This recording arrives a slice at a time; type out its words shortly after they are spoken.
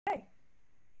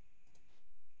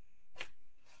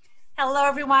Hello,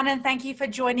 everyone, and thank you for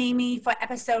joining me for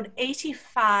episode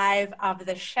 85 of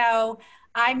the show.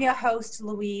 I'm your host,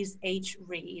 Louise H.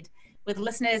 Reed, with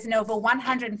listeners in over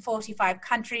 145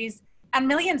 countries and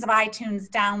millions of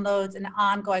iTunes downloads and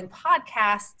ongoing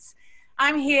podcasts.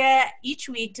 I'm here each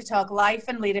week to talk life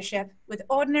and leadership with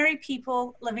ordinary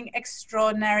people living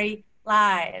extraordinary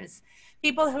lives.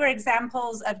 People who are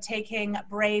examples of taking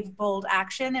brave, bold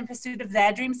action in pursuit of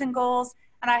their dreams and goals,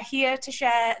 and are here to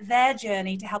share their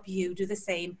journey to help you do the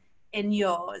same in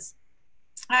yours.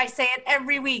 I say it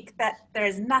every week that there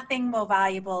is nothing more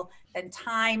valuable than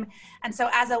time. And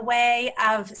so as a way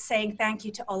of saying thank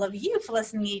you to all of you for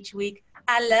listening each week,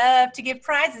 I love to give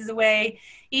prizes away.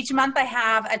 Each month I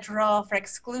have a draw for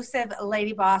exclusive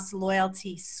Lady Boss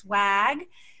loyalty swag.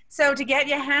 So to get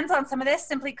your hands on some of this,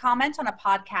 simply comment on a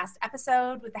podcast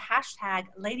episode with the hashtag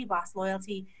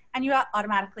LadyBossLoyalty, and you are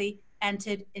automatically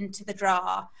entered into the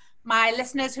draw. My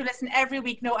listeners who listen every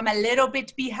week know I'm a little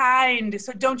bit behind,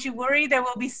 so don't you worry, there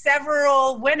will be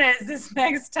several winners this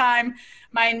next time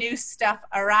my new stuff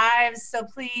arrives. So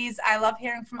please, I love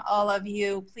hearing from all of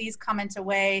you. Please comment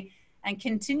away and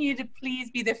continue to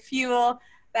please be the fuel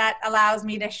that allows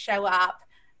me to show up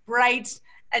bright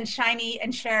and shiny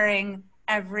and sharing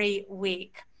every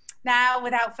week. Now,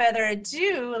 without further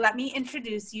ado, let me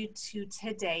introduce you to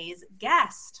today's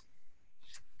guest.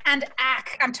 And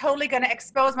I'm totally going to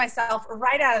expose myself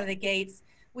right out of the gates.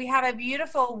 We have a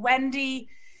beautiful Wendy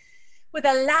with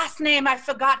a last name I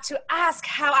forgot to ask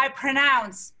how I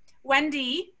pronounce.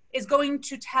 Wendy is going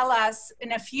to tell us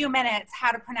in a few minutes how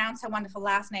to pronounce her wonderful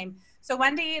last name. So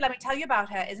Wendy, let me tell you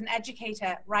about her, is an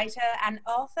educator, writer, and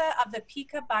author of the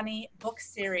Pika Bunny book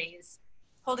series.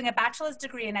 Holding a bachelor's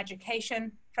degree in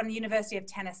education from the University of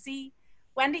Tennessee,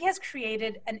 Wendy has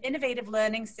created an innovative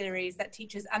learning series that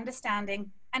teaches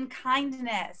understanding and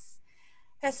kindness.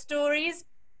 Her stories,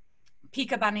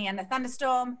 Pika Bunny and the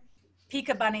Thunderstorm,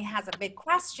 Pika Bunny Has a Big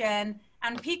Question,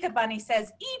 and Pika Bunny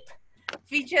Says Eep,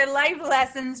 feature life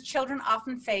lessons children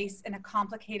often face in a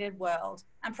complicated world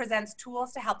and presents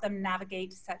tools to help them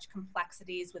navigate such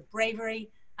complexities with bravery,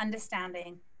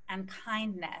 understanding, and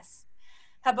kindness.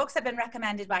 Her books have been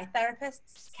recommended by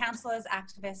therapists, counselors,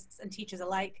 activists, and teachers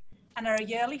alike, and are a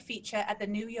yearly feature at the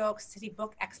New York City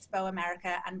Book Expo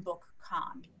America and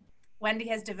BookCon. Wendy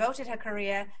has devoted her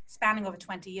career, spanning over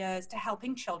 20 years, to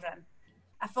helping children.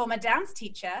 A former dance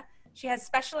teacher, she has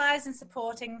specialized in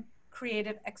supporting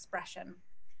creative expression.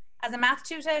 As a math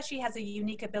tutor, she has a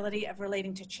unique ability of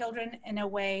relating to children in a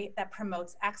way that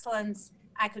promotes excellence.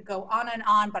 I could go on and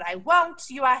on, but I won't.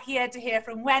 You are here to hear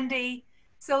from Wendy.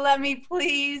 So let me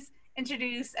please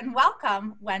introduce and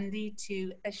welcome Wendy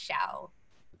to the show.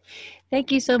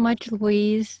 Thank you so much,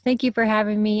 Louise. Thank you for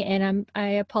having me, and I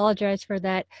apologize for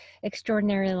that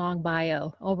extraordinarily long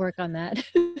bio. I'll work on that.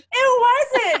 It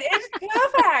wasn't. It's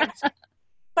perfect.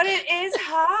 But it is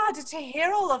hard to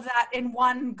hear all of that in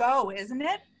one go, isn't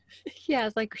it? Yeah,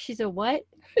 it's like, she's a what?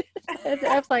 I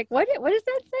was like, what does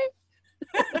that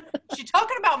say? She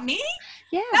talking about me?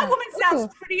 Yeah. That woman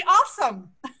sounds pretty awesome.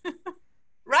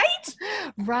 Right?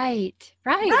 Right.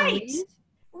 Louise.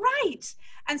 Right.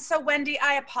 And so, Wendy,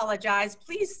 I apologize.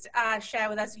 Please share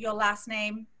with us your last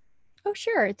name. Oh,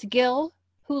 sure. It's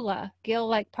Gilhula. Gil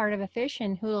like part of a fish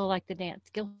and hula like the dance.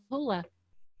 Gilhula.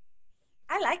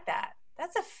 I like that.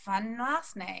 That's a fun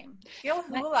last name.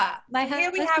 Gilhula.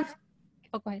 Here we have...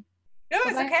 Oh, go ahead. No,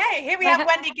 it's okay. Here we have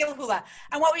Wendy Gilhula.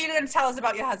 And what were you going to tell us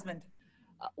about your husband?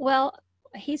 Well,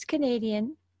 he's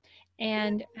Canadian.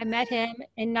 And I met him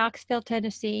in Knoxville,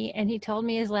 Tennessee, and he told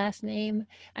me his last name.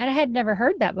 And I had never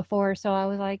heard that before, so I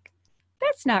was like,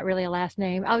 that's not really a last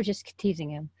name. I was just teasing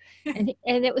him. And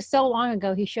it was so long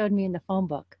ago, he showed me in the phone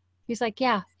book. He's like,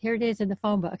 yeah, here it is in the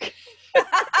phone book.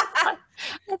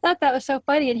 I thought that was so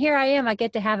funny. And here I am. I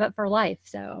get to have it for life.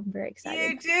 So I'm very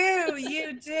excited.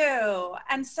 You do.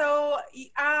 And so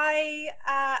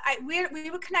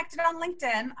we were connected on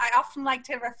LinkedIn. I often like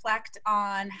to reflect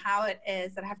on how it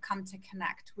is that I've come to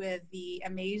connect with the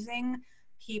amazing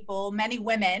people, many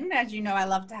women. As you know, I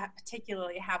love to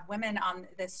particularly have women on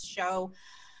this show.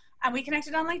 And we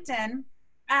connected on LinkedIn.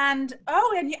 And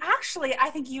I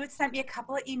think you had sent me a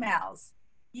couple of emails.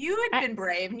 You had been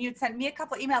brave and you'd sent me a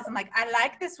couple of emails. I'm like, I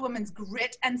like this woman's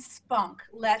grit and spunk.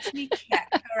 Let me check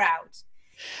her out.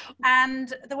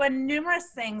 And there were numerous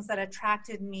things that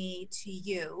attracted me to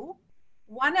you.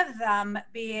 One of them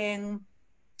being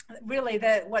really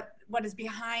what is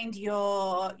behind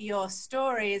your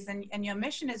stories and your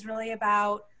mission is really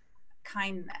about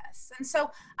kindness. And so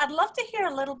I'd love to hear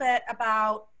a little bit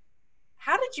about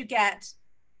how did you get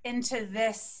into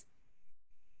this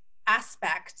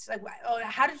aspect? Like, or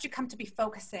how did you come to be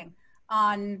focusing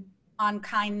on on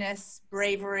kindness,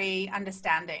 bravery,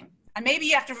 understanding. And maybe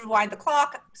you have to rewind the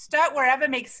clock, start wherever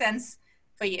makes sense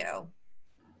for you.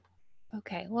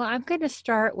 Okay, well, I'm going to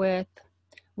start with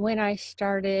when I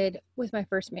started with my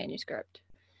first manuscript.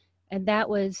 And that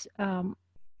was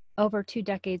over 2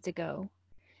 decades ago.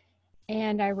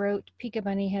 And I wrote Pika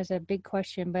Bunny has a big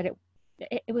question, but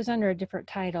it was under a different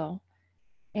title.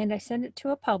 And I sent it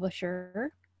to a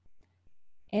publisher,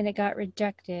 and it got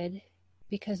rejected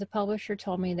because the publisher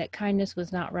told me that kindness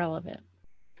was not relevant.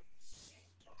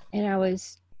 And I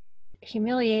was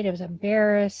humiliated, I was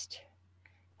embarrassed.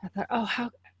 I thought, oh, how,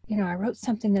 I wrote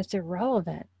something that's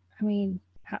irrelevant. I mean,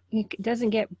 it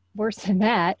doesn't get worse than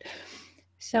that.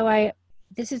 So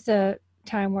this is a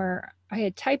time where I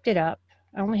had typed it up.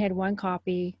 I only had one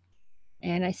copy,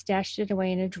 and I stashed it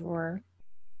away in a drawer.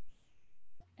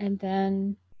 And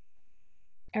then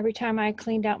every time I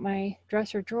cleaned out my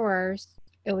dresser drawers,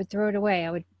 it would throw it away.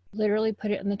 I would literally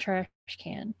put it in the trash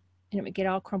can, and it would get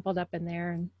all crumpled up in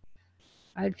there. And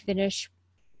I would finish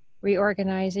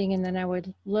reorganizing, and then I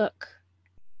would look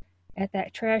at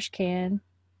that trash can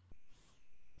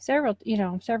several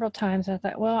times. I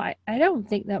thought, well, I don't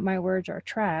think that my words are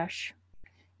trash.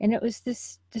 And it was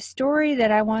the story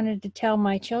that I wanted to tell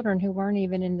my children who weren't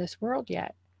even in this world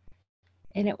yet.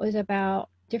 And it was about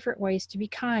different ways to be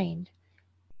kind.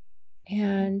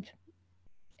 And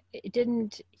it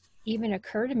didn't even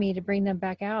occur to me to bring them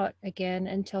back out again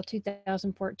until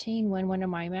 2014, when one of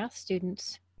my math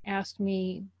students asked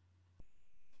me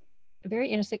a very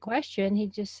innocent question. He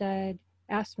just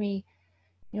asked me,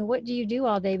 what do you do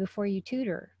all day before you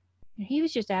tutor? And he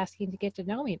was just asking to get to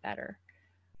know me better.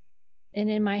 And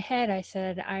in my head, I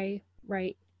said, I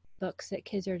write books that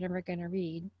kids are never going to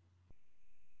read.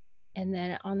 And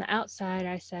then on the outside,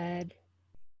 I said,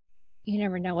 you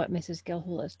never know what Mrs.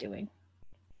 Gilhula is doing.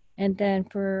 And then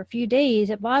for a few days,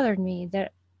 it bothered me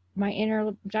that my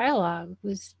inner dialogue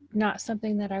was not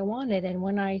something that I wanted. And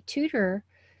when I tutor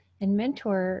and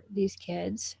mentor these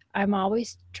kids, I'm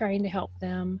always trying to help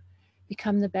them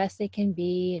become the best they can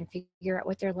be and figure out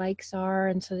what their likes are,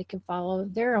 and so they can follow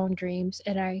their own dreams.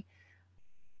 And I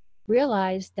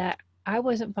realized that I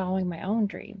wasn't following my own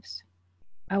dreams.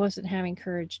 I wasn't having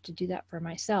courage to do that for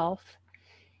myself.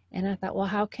 And I thought, well,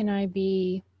 how can I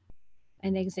be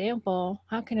an example?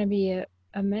 How can I be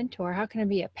a mentor? How can I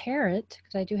be a parent?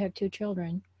 Because I do have 2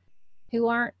 children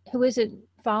who isn't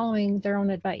following their own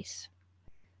advice.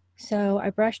 So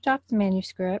I brushed off the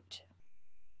manuscript.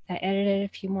 I edited it a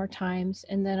few more times,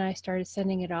 and then I started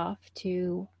sending it off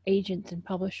to agents and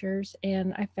publishers,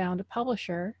 and I found a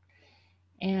publisher.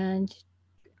 And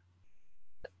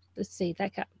let's see,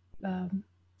 that got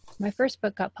my first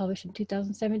book got published in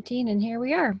 2017, and here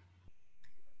we are.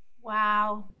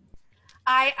 Wow.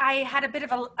 I had a bit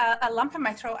of a lump in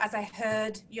my throat as I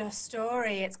heard your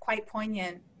story. It's quite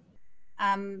poignant.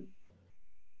 A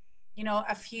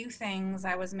few things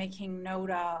I was making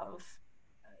note of.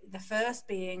 The first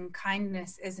being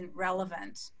kindness isn't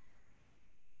relevant.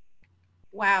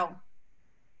 Wow.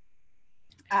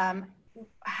 I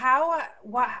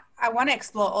want to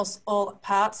explore all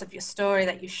parts of your story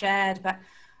that you shared, but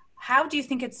how do you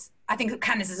think I think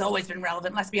kindness has always been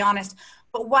relevant, let's be honest,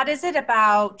 but what is it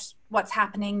about what's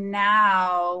happening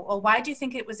now, or why do you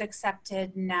think it was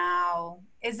accepted now?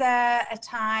 Is there a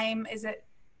time, is it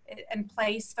in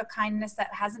place for kindness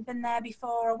that hasn't been there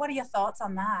before, or what are your thoughts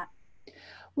on that?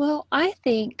 Well, I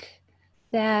think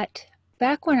that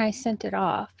back when I sent it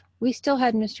off, we still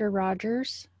had Mr.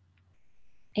 Rogers,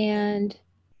 and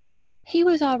he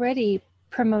was already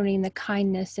promoting the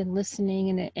kindness and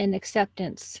listening and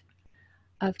acceptance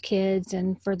of kids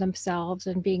and for themselves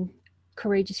and being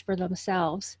courageous for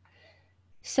themselves.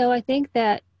 So I think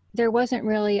that there wasn't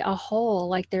really a hole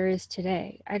like there is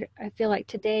today. I feel like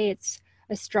today it's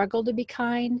a struggle to be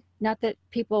kind. Not that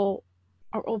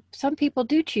some people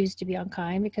do choose to be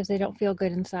unkind because they don't feel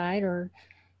good inside, or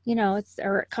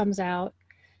it comes out.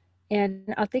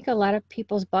 And I think a lot of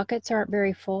people's buckets aren't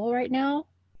very full right now,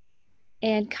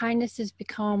 and kindness has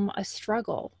become a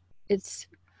struggle.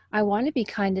 I want to be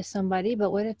kind to somebody,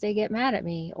 but what if they get mad at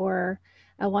me? Or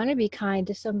I want to be kind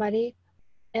to somebody,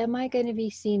 am I going to be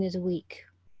seen as weak?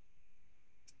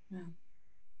 Yeah.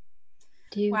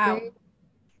 Do you Wow. agree?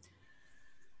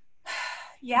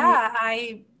 Yeah,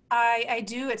 I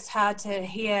do. It's hard to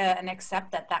hear and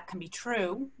accept that can be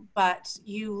true, but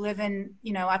you live in,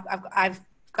 I've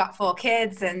got 4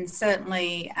 kids, and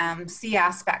certainly see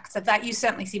aspects of that. You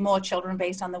certainly see more children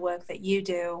based on the work that you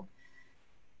do.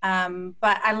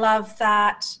 But I love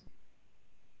that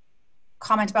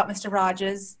comment about Mr.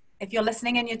 Rogers. If you're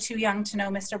listening and you're too young to know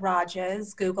Mr.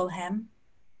 Rogers, Google him.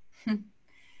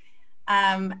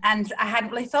 And I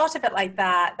hadn't really thought of it like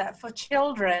that, that for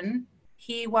children,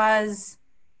 he was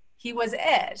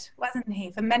it, wasn't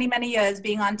he? For many, many years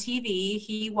being on TV,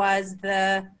 he was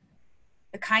the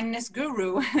kindness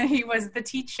guru. He was the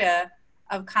teacher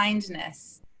of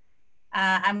kindness.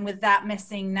 And with that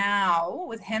missing now,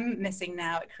 with him missing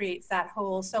now, it creates that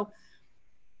hole. So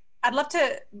I'd love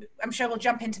to, I'm sure we'll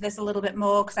jump into this a little bit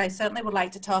more, because I certainly would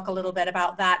like to talk a little bit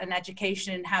about that and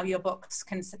education and how your books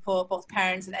can support both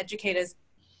parents and educators.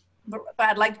 But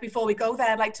I'd like, before we go there,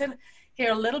 I'd like to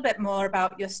hear a little bit more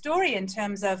about your story in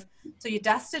terms of, so you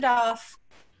dusted off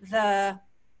the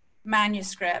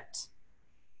manuscript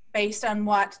based on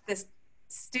what this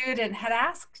student had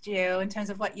asked you in terms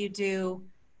of what you do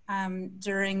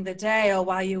during the day or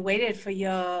while you waited for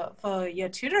your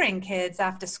tutoring kids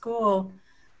after school.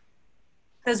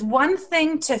 There's one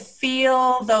thing to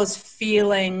feel those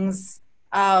feelings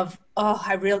of, oh,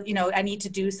 I need to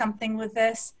do something with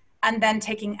this, and then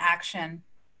taking action.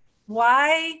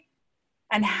 Why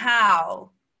and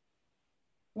how?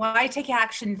 Why take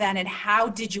action then, and how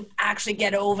did you actually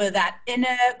get over that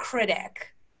inner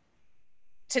critic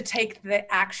to take the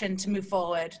action to move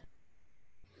forward?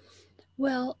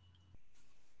 Well,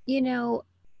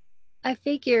 I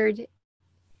figured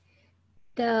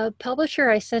the publisher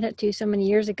I sent it to so many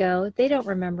years ago, they don't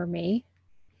remember me.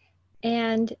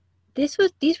 And these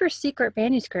were secret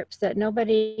manuscripts that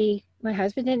my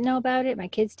husband didn't know about it, my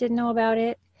kids didn't know about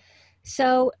it.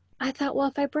 So I thought, well,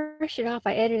 if I brush it off,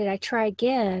 I edit it, I try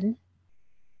again,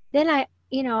 then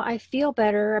I feel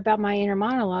better about my inner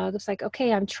monologue. It's like,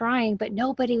 okay, I'm trying, but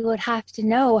nobody would have to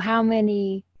know how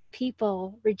many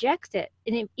people reject it.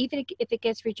 And even if it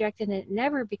gets rejected and it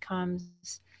never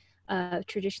becomes a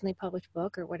traditionally published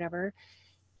book or whatever,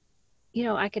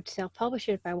 I could self-publish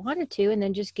it if I wanted to, and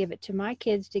then just give it to my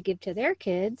kids to give to their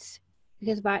kids,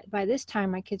 because by this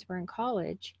time my kids were in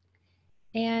college.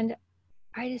 And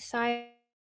I decided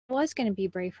I was going to be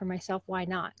brave for myself. Why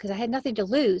not? Because I had nothing to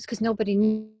lose, because nobody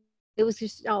knew. It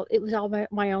was all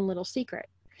my own little secret.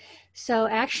 So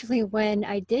actually, when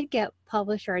I did get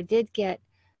published, or I did get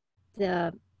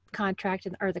the contract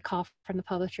or the call from the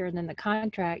publisher and then the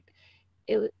contract,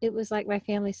 it was like my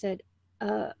family said,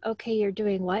 okay, you're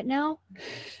doing what now?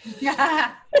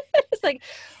 Yeah. It's like,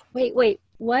 wait,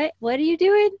 what are you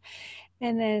doing?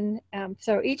 And then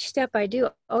so each step I do,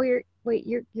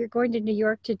 you're going to New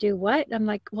York to do what? I'm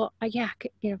like, well, yeah,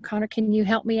 Connor, can you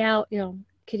help me out?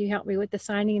 Can you help me with the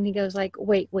signing? And he goes like,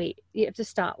 wait, you have to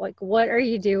stop. Like, what are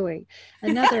you doing?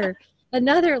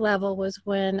 Another level was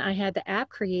when I had the app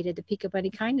created, the Pika Bunny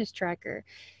kindness tracker.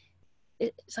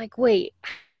 It's like, wait,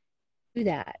 do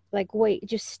that. Like, wait,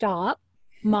 just stop.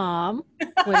 Mom,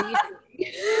 what are you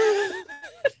doing?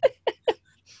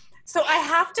 So I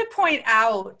have to point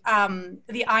out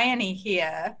the irony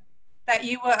here that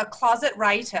you were a closet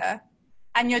writer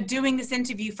and you're doing this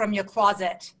interview from your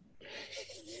closet.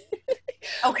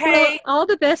 Okay. Well, all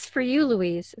the best for you,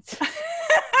 Louise. It's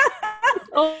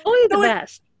only the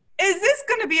best. Is this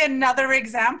going to be another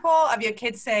example of your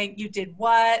kids saying, you did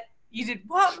what? You did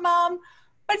what, Mom?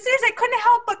 But seriously, I couldn't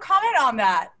help but comment on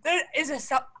that. There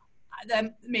is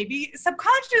maybe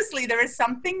subconsciously there is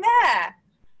something there.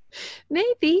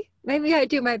 Maybe I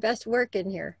do my best work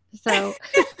in here. So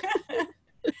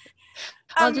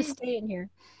I'll just stay in here.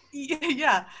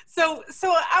 Yeah. So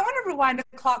I want to rewind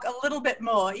the clock a little bit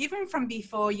more, even from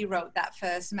before you wrote that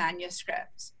first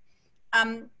manuscript.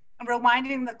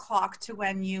 Rewinding the clock to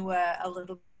when you were a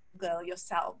little girl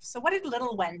yourself. So what did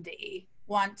little Wendy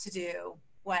want to do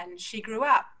when she grew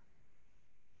up?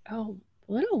 Oh,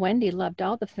 little Wendy loved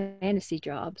all the fantasy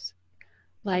jobs,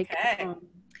 like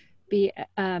be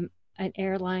an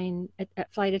airline a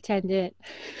flight attendant,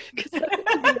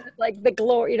 like the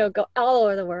glory, go all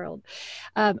over the world.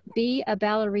 Be a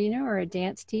ballerina or a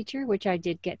dance teacher, which I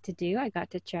did get to do. I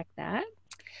got to check that.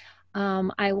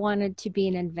 I wanted to be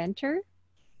an inventor.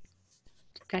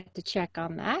 Got to check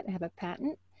on that. I have a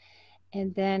patent.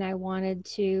 And then I wanted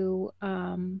to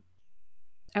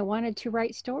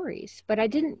write stories, but I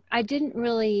didn't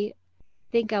really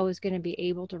think I was going to be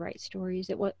able to write stories.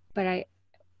 But I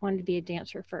wanted to be a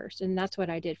dancer first, and that's what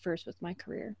I did first with my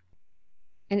career.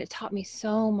 And it taught me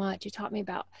so much. It taught me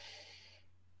about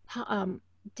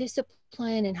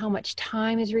discipline and how much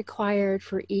time is required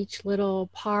for each little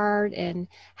part, and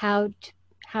how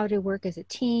to work as a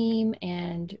team.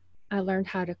 And I learned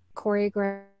how to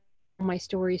choreograph my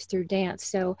stories through dance.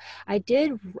 So I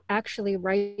did actually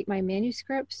write my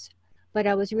manuscripts, but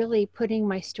I was really putting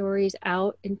my stories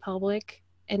out in public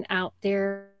and out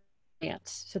there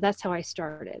dance. So that's how I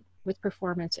started, with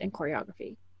performance and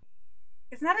choreography.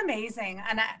 Isn't that amazing?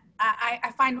 And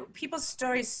I find people's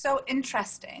stories so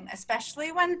interesting,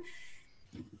 especially when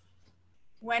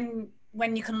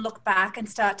you can look back and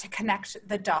start to connect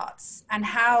the dots, and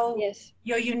how Yes.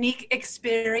 your unique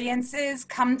experiences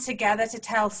come together to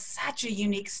tell such a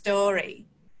unique story.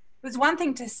 It was one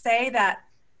thing to say that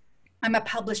I'm a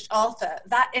published author.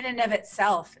 That in and of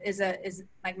itself is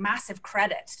like massive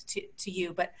credit to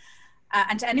you, but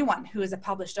and to anyone who is a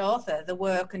published author, the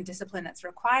work and discipline that's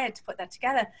required to put that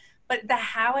together. But the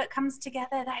how it comes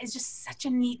together, that is just such a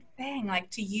neat thing. Like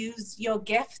to use your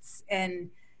gifts in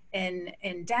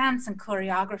dance and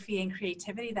choreography and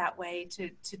creativity that way to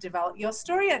develop your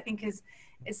story, I think is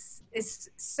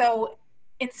so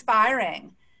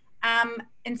inspiring.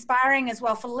 Inspiring as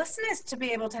well for listeners to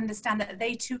be able to understand that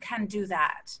they too can do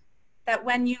that. That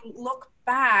when you look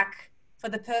back for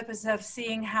the purpose of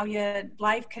seeing how your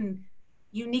life can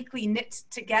uniquely knit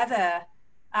together,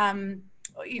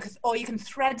 or you can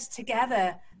thread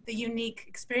together the unique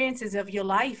experiences of your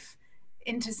life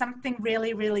into something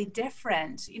really, really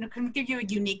different. You know, can give you a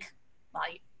unique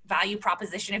value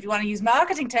proposition if you want to use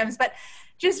marketing terms, but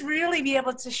just really be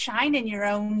able to shine in your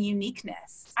own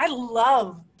uniqueness. I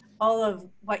love all of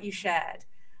what you shared.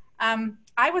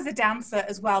 I was a dancer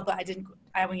as well, but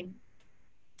I mean,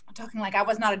 I'm talking like I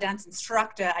was not a dance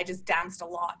instructor. I just danced a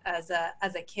lot as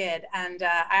a kid. And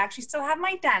I actually still have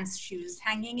my dance shoes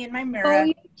hanging in my mirror,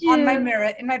 Oh, you on my do.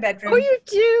 mirror in my bedroom. Oh, you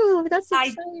do. That's I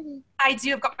exciting. I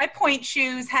do. I've got my point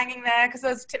shoes hanging there because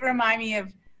those remind me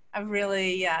of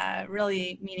really,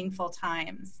 really meaningful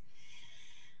times.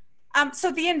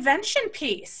 So the invention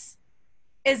piece,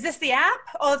 is this the app?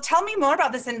 Or tell me more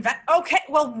about this Okay,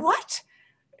 well, what?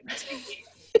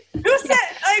 Who said,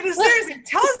 seriously,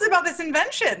 tell us about this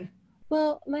invention.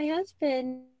 Well, my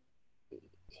husband,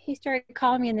 he started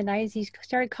calling me in the 90s. He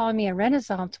started calling me a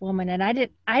Renaissance woman, and I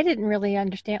didn't really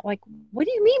understand. Like, what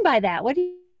do you mean by that? What do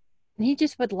you? And he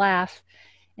just would laugh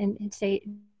and say,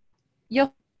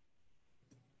 "You'll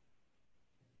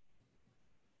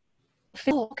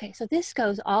feel okay." So this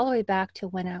goes all the way back to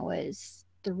when I was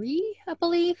 3, I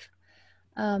believe.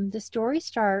 The story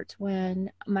starts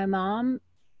when my mom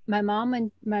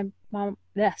and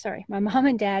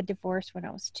dad divorced when I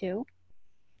was 2.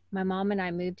 My mom and I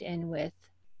moved in with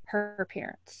her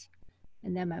parents.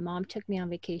 And then my mom took me on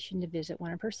vacation to visit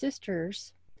one of her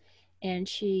sisters. And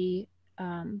she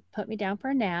put me down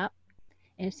for a nap.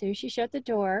 And as soon as she shut the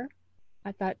door,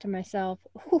 I thought to myself,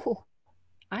 oh,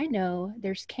 I know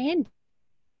there's candy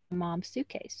in Mom's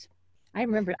suitcase. I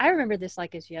remember this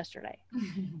like it's yesterday.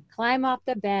 Climb off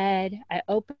the bed. I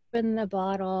open the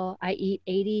bottle. I eat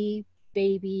 80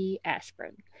 baby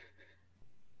aspirin.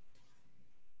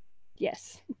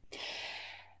 Yes.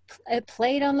 It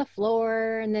played on the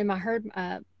floor, and then I heard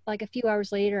like a few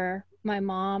hours later my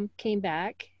mom came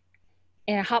back,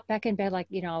 and I hopped back in bed like,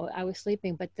 you know, I was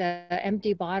sleeping, but the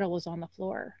empty bottle was on the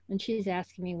floor, and she's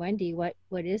asking me, Wendy, what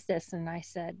is this? And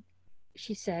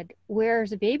she said, where's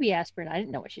the baby aspirin? I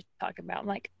didn't know what she's talking about. I'm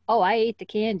like, oh, I ate the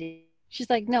candy. She's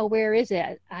like, no, where is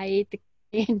it? I ate the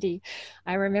candy.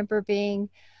 I remember being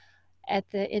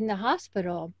in the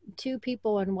hospital, 2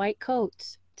 people in white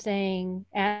coats saying,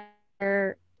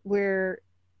 where,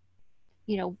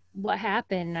 you know, what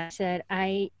happened? I said,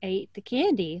 I ate the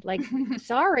candy. Like,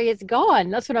 sorry, it's gone.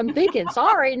 That's what I'm thinking.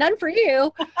 Sorry, none for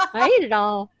you. I ate it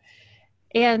all.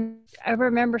 And I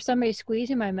remember somebody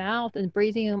squeezing my mouth and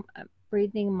breathing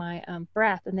my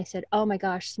breath. And they said, oh my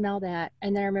gosh, smell that.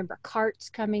 And then I remember carts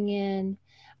coming in.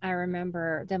 I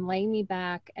remember them laying me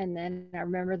back. And then I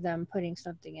remember them putting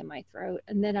something in my throat.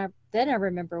 And then I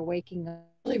remember waking up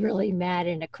really, really mad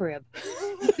in a crib.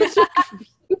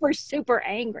 super, super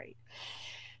angry.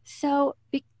 So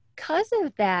because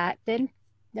of that, then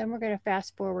we're going to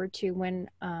fast forward to when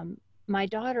my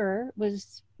daughter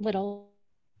was little,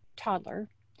 toddler.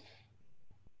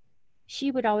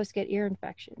 She would always get ear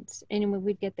infections, and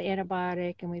we'd get the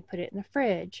antibiotic and we'd put it in the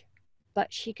fridge.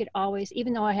 But she could always,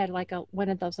 even though I had like one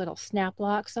of those little snap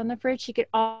locks on the fridge, she could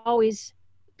always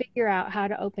figure out how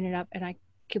to open it up, and I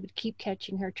would keep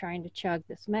catching her trying to chug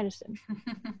this medicine.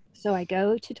 So I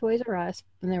go to Toys R Us,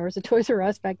 and there was a Toys R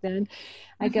Us back then.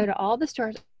 I go to all the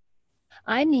stores.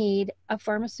 I need a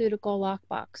pharmaceutical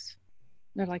lockbox.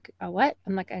 They're like, a what?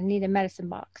 I'm like, I need a medicine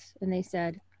box. And they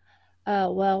said,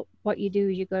 well, what you do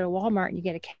is you go to Walmart and you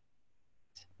get a case.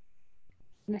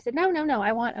 And I said, no,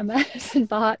 I want a medicine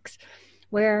box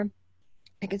where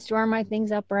I can store my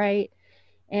things upright.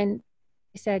 And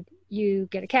he said, you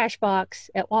get a cash box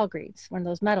at Walgreens, one of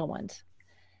those metal ones.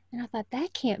 And I thought,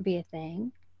 that can't be a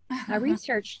thing. I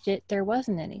researched it. There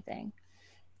wasn't anything.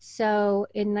 So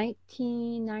in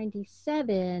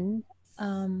 1997,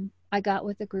 I got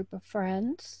with a group of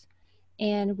friends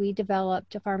and we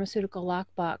developed a pharmaceutical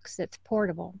lockbox that's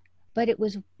portable. But it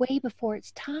was way before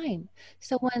its time.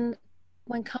 So when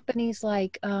companies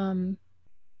like the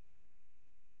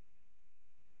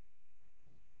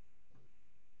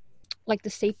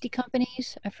safety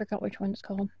companies, I forgot which one it's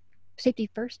called. Safety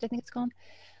First, I think it's called.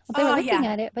 Well, they were Oh, looking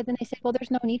yeah. at it, but then they said, well, there's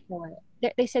no need for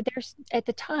it. They said there's at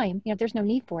the time, there's no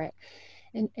need for it.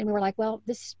 And we're like, well,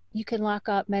 this, you can lock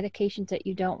up medications that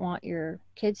you don't want your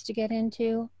kids to get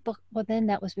into. But well, then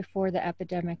that was before the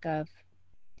epidemic of,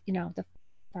 the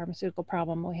pharmaceutical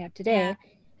problem we have Yeah. today.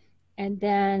 And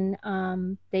then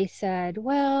they said,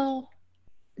 well,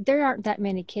 there aren't that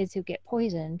many kids who get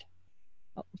poisoned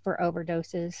for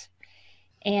overdoses.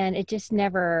 And it just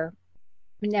never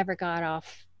got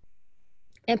off.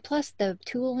 And plus the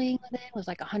tooling with it was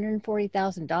like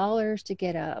 $140,000 to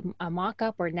get a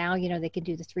mock-up, where now, they can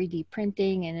do the 3D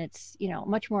printing, and it's,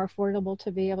 much more affordable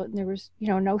to be able, and there was,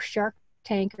 no Shark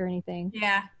Tank or anything.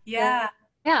 Yeah. So, Yeah.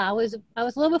 yeah, I was a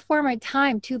little before my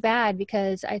time, too bad,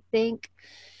 because I think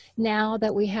now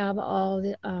that we have all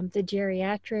the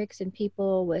geriatrics and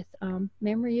people with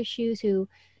memory issues who,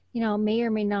 may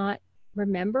or may not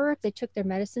remember if they took their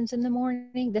medicines in the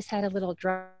morning, this had a little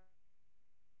drop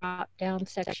down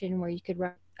section where you could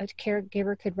write, a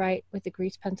caregiver could write with a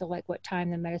grease pencil like what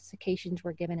time the medications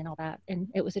were given and all that. And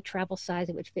it was a travel size.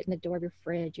 It would fit in the door of your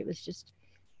fridge. It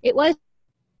was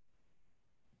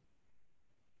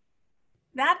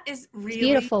That is really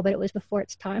beautiful, but it was before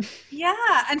its time. Yeah.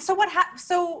 And so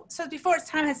so before it's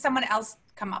time, has someone else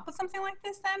come up with something like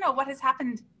this then, or what has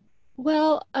happened?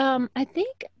 Well, I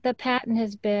think the patent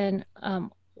has been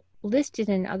listed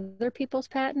in other people's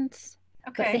patents,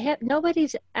 but Okay.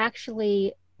 nobody's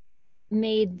actually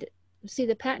see,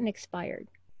 the patent expired.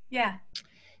 Yeah.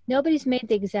 Nobody's made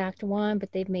the exact one,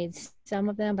 but they've made some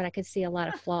of them, but I could see a lot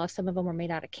of flaws. Some of them were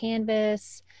made out of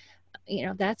canvas.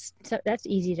 That's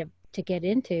easy to get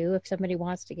into if somebody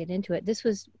wants to get into it. This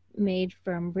was made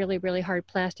from really, really hard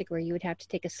plastic where you would have to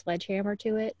take a sledgehammer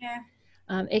to it. Yeah.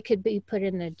 It could be put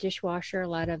in the dishwasher. A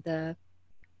lot of the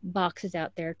boxes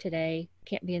out there today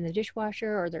can't be in the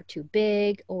dishwasher, or they're too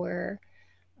big, or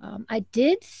I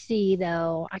did see,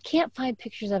 though, I can't find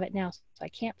pictures of it now, so I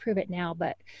can't prove it now,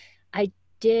 but I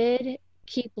did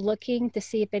keep looking to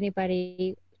see if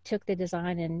anybody took the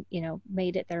design and,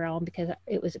 made it their own, because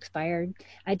it was expired.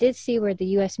 I did see where the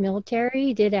U.S.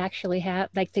 military did actually have,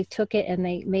 like, they took it and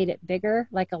they made it bigger,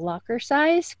 like a locker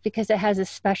size, because it has a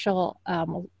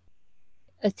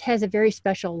very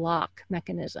special lock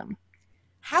mechanism.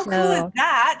 How cool is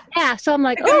that? Yeah, so I'm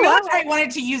like, The oh, military wanted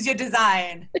to use your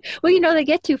design. well, they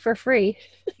get to for free.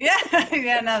 Yeah.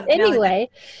 Yeah. No. Anyway,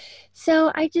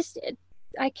 so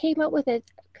I came up with it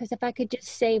because if I could just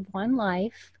save one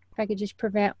life, if I could just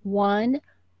prevent one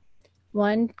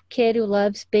kid who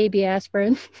loves baby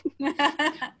aspirin No.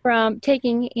 from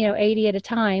taking 80 at a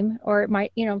time, or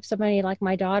somebody like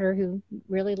my daughter who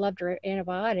really loved her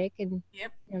antibiotic and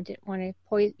Yep. didn't want to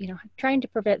poison, trying to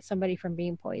prevent somebody from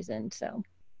being poisoned. So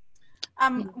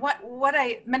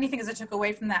Many things I took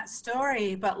away from that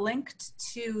story, but linked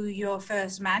to your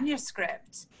first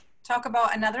manuscript. Talk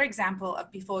about another example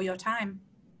of before your time.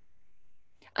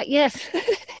 yes.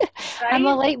 Right? I'm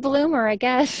a late bloomer, I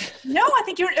guess. No, I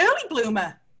think you're an early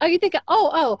bloomer. Oh, you think?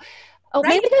 Oh, Right?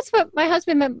 maybe that's what my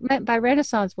husband meant by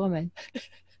Renaissance woman.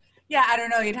 Yeah, I don't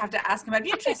know. You'd have to ask him. I'd be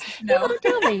interested to He know. won't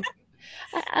tell me.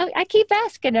 I keep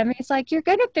asking him. He's like, "You're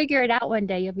gonna figure it out one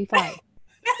day. You'll be fine."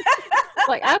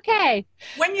 Like, okay.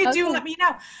 When you do, let me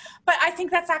know. But I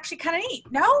think that's actually kind of neat,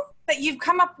 no? That you've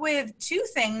come up with two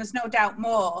things, no doubt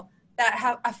more,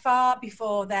 that are far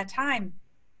before their time.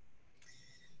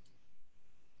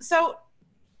 So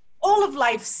all of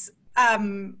life's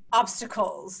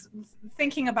obstacles,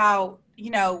 thinking about,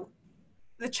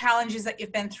 the challenges that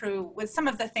you've been through with some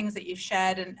of the things that you've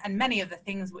shared and many of the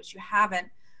things which you haven't,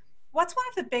 what's one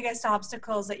of the biggest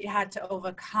obstacles that you had to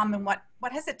overcome, and what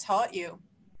has it taught you?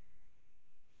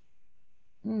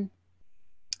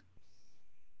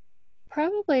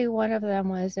 Probably one of them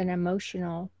was an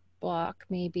emotional block,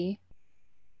 maybe.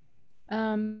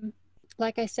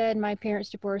 Like I said, my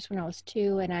parents divorced when I was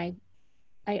 2, and I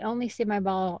only see my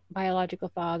biological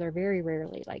father very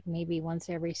rarely, like maybe once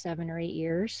every 7 or 8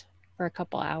 years for a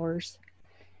couple hours.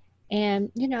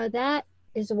 And, that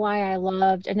is why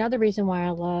another reason why I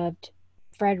loved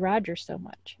Fred Rogers so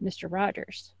much, Mr.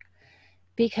 Rogers,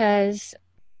 because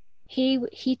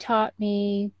he taught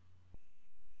me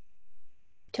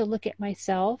to look at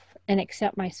myself and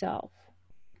accept myself.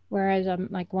 Whereas I'm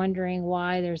like wondering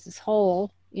why there's this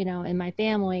hole, in my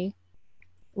family.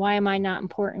 Why am I not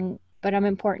important? But I'm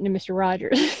important to Mr.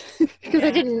 Rogers. because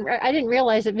I didn't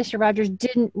realize that Mr. Rogers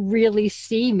didn't really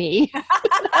see me.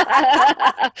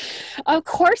 Of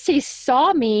course he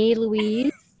saw me,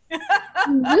 Louise. He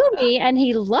knew me and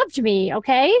he loved me,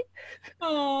 okay?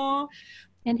 Aww.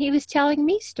 And he was telling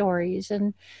me stories,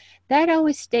 and that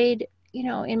always stayed,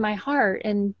 in my heart.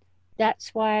 And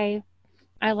that's why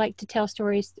I like to tell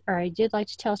stories, or I did like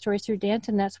to tell stories through dance,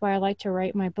 and that's why I like to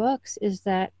write my books, is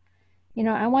that,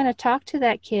 I want to talk to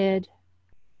that kid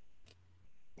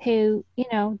who,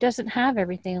 doesn't have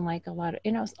everything like a lot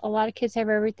of kids have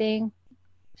everything.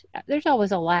 There's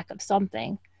always a lack of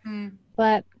something.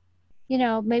 But,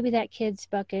 maybe that kid's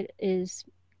bucket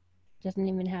doesn't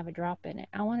even have a drop in it.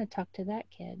 I want to talk to that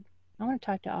kid. I want to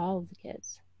talk to all of the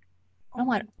kids. I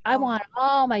want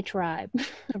all my tribe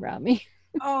around me.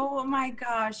 Oh my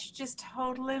gosh, just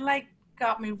totally like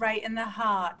got me right in the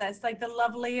heart. That's like the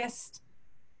loveliest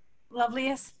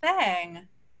thing.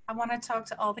 I want to talk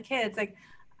to all the kids, like,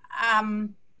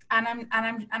 and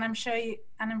I'm sure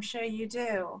you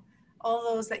do. All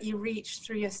those that you reach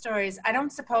through your stories. I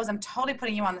don't suppose, I'm totally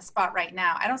putting you on the spot right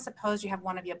now. I don't suppose you have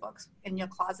one of your books in your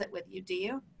closet with you, do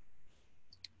you?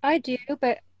 I do,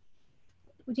 but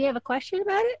do you have a question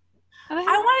about it? I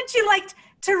wanted you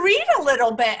to read a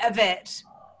little bit of it.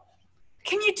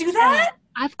 Can you do that?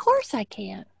 Of course I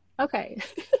can. Okay.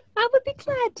 I would be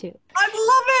glad to.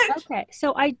 I love it. Okay.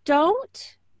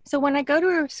 So when I go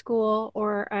to a school,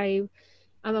 or I'm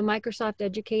a Microsoft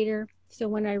educator, so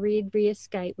when I read via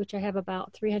Skype, which I have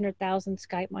about 300,000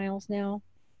 Skype miles now.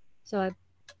 So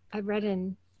I've read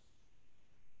in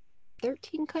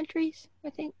 13 countries, I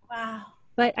think. Wow.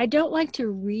 But I don't like to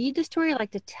read the story. I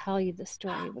like to tell you the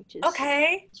story, which is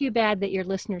too bad that your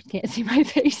listeners can't see my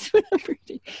face when I'm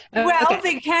reading. Well, okay.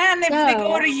 They can. If they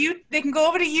go they can go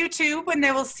over to YouTube and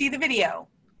they will see the video.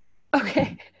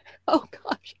 Okay. Oh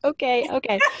gosh. Okay.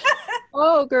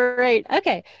 Oh, great.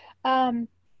 Okay.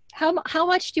 How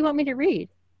much do you want me to read?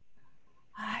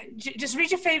 Just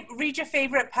read your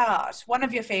favorite part. One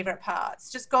of your favorite parts.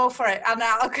 Just go for it, and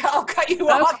I'll cut you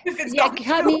off if it's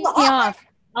cut me off.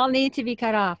 I'll need to be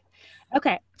cut off.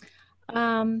 Okay.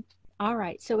 All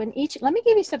right. So let me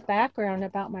give you some background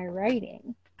about my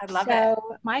writing. I love it.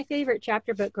 So my favorite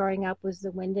chapter book growing up was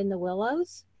The Wind in the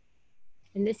Willows.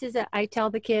 And I tell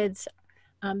the kids,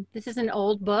 this is an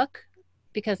old book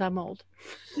because I'm old.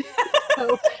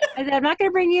 So I said, I'm not going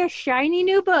to bring you a shiny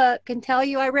new book and tell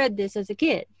you I read this as a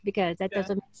kid, because that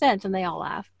doesn't make sense. And they all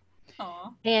laugh.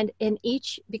 Aww. And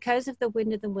because of The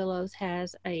Wind in the Willows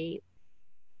has a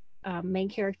main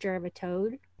character of a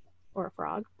toad or a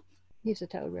frog. He's a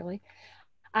toad, really.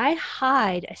 I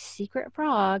hide a secret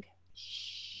frog.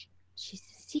 Shh, she's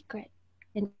a secret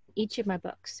in each of my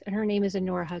books, and her name is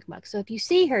Honora Hugmug. So if you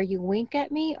see her, you wink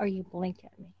at me or you blink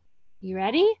at me. You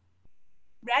ready?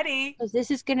 Ready. Because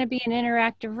this is going to be an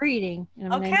interactive reading.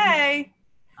 Okay.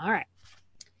 All right.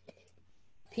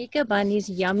 Pika Bunny's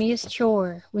yummiest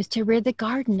chore was to rid the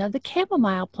garden of the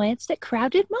chamomile plants that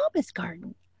crowded Mama's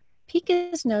garden.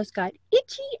 Pika's nose got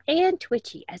itchy and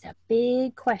twitchy as a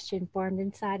big question formed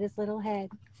inside his little head.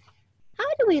 How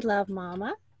do we love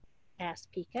Mama? Asked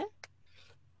Pika.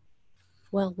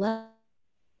 Well, love.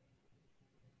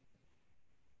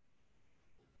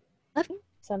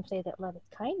 Some say that love is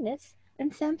kindness,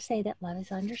 and some say that love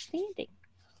is understanding.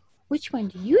 Which one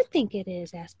do you think it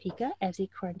is? Asked Pika as he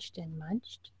crunched and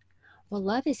munched. Well,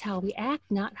 love is how we act,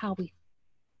 not how we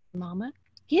feel, Mama.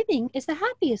 Giving is the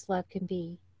happiest love can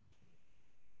be.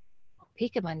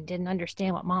 Pika Bunny didn't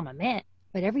understand what Mama meant,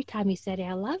 but every time he said,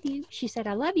 I love you, she said,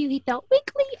 I love you, he felt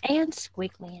wiggly and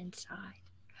squiggly inside.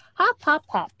 Hop, hop,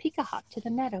 hop, Pika hopped to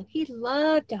the meadow. He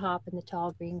loved to hop in the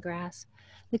tall green grass.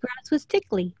 The grass was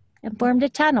tickly and formed a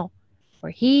tunnel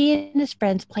where he and his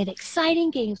friends played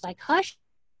exciting games like hush,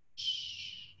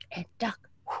 shh, and duck.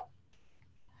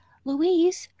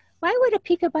 Louise, why would a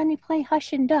Pika Bunny play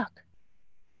hush and duck?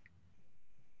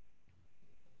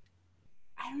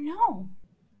 I don't know.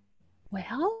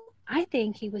 Well, I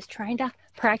think he was trying to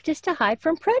practice to hide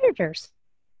from predators.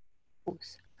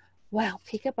 Well,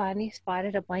 Pika Bunny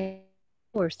spotted a blanket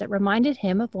horse that reminded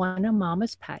him of one of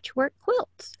Mama's patchwork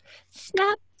quilts.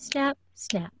 Snap, snap,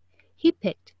 snap. He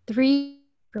picked 3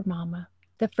 for Mama.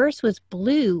 The first was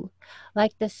blue,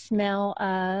 like the smell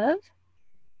of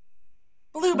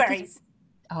blueberries.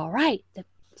 All right. The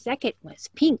second was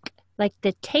pink, like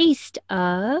the taste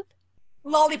of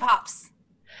lollipops.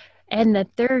 And the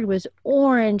third was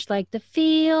orange, like the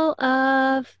feel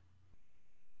of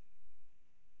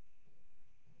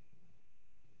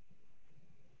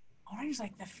orange,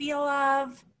 like the feel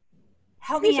of.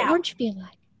 Help what me does out. Orange feel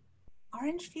like?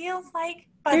 Orange feels like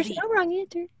fuzzy. There's no wrong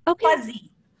answer. Okay.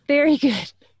 Fuzzy. Very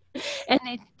good. And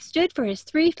they stood for his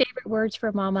 3 favorite words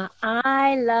for Mama.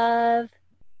 I love.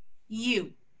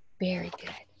 You. Very good.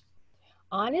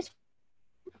 On his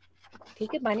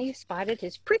Pika Bunny spotted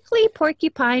his prickly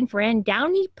porcupine friend,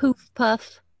 Downy Poof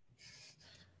Puff.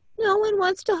 No one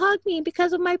wants to hug me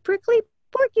because of my prickly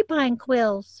porcupine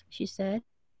quills, she said.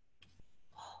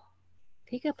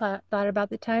 Pika thought about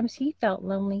the times he felt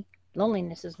lonely.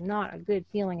 Loneliness is not a good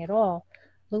feeling at all.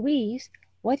 Louise,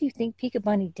 what do you think Pika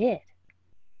Bunny did?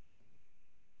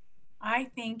 I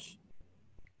think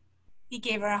he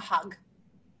gave her a hug.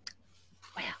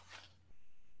 Well,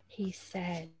 he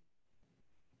said,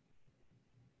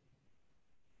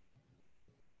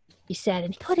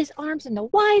 and he put his arms in the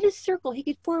widest circle he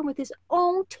could form with his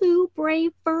own 2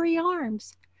 brave furry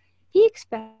arms. He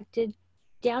expected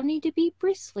Downy to be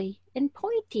bristly and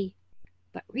pointy,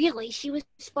 but really she was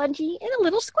spongy and a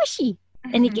little squishy.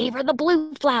 And he gave her the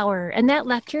blue flower, and that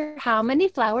left her how many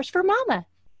flowers for Mama?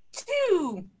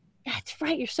 2. That's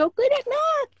right, you're so good at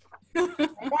math.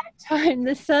 At that time,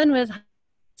 the sun was high in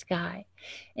the sky,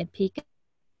 and Pika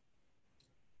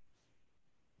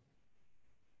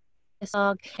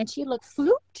dog, and she looked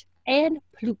flooped and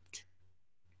plooped.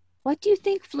 What do you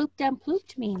think flooped and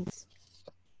plooped means?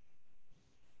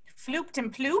 Flooped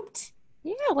and plooped?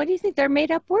 Yeah, what do you think? They're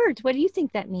made up words. What do you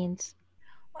think that means?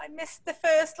 Well, I missed the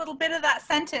first little bit of that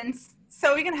sentence.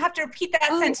 So you're going to have to repeat that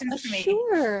sentence to me.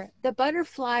 Sure. The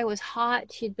butterfly was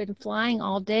hot. She'd been flying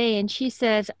all day, and she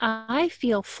says, I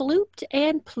feel flooped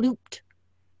and plooped.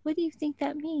 What do you think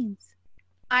that means?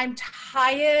 I'm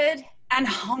tired and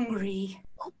hungry.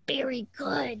 Oh, very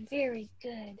good. Very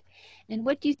good. And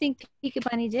what do you think Pika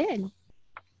Bunny did?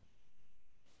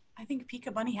 I think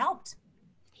Pika Bunny helped.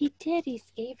 He did. He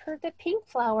gave her the pink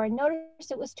flower and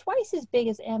noticed it was twice as big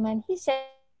as Emma. And he said,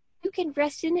 you can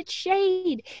rest in its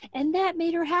shade. And that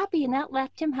made her happy. And that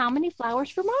left him how many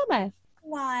flowers for Mama?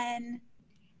 1.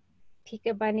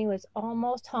 Pika Bunny was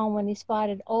almost home when he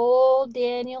spotted old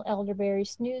Daniel Elderberry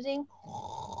snoozing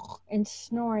and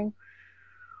snoring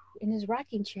in his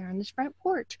rocking chair on his front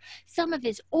porch. Some of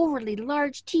his overly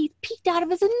large teeth peeked out of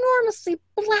his enormously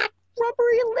black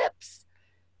rubbery lips.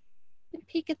 And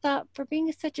Pika thought, for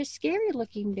being such a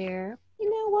scary-looking bear, you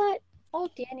know what?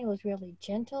 Old Danny was really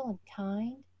gentle and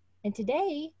kind. And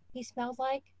today, he smells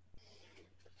like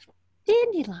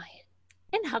dandelion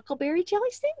and huckleberry jelly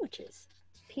sandwiches.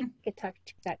 Pika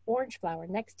tucked that orange flower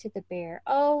next to the bear.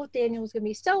 Oh, Daniel was going to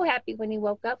be so happy when he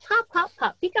woke up. Hop, hop,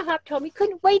 hop. Pika Hop told me he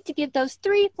couldn't wait to give those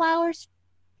 3 flowers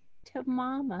to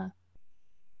Mama.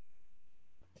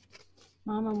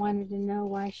 Mama wanted to know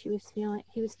why he was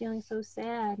feeling so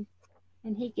sad.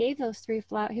 And he gave those 3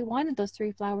 flowers. He wanted those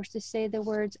 3 flowers to say the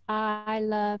words, I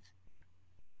love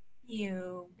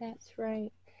you. That's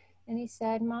right. And he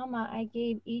said, Mama, I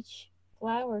gave each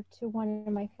flower to one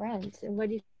of my friends. And what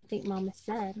do you think Mama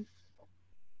said?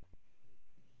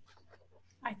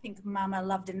 I think Mama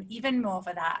loved him even more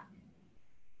for that.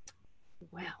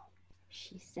 Well,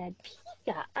 she said,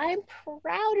 Pika, I'm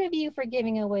proud of you for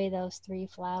giving away those 3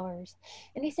 flowers.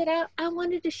 And he said, I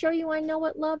wanted to show you I know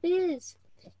what love is.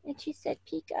 And she said,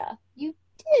 Pika, you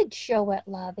did show what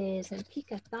love is. And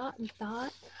Pika thought and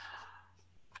thought,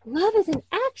 love is an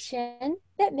action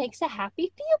that makes a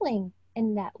happy feeling.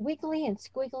 And that wiggly and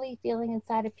squiggly feeling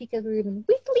inside of Pika grew even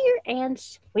wigglier and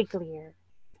squigglier.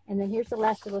 And then here's the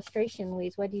last illustration,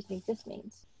 Louise. What do you think this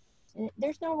means? And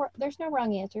there's no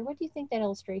wrong answer. What do you think that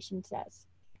illustration says?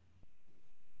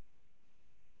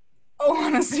 Oh,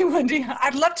 honestly, Wendy,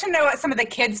 I'd love to know what some of the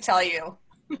kids tell you.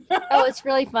 Oh, it's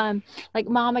really fun. Like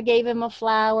Mama gave him a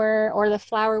flower, or the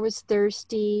flower was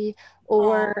thirsty,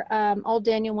 or old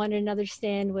Daniel wanted another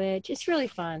sandwich. It's really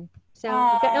fun. So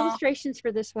the illustrations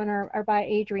for this one are by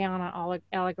Adriana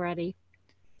Allegretti.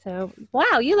 So,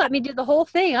 wow, you let me do the whole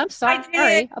thing. I'm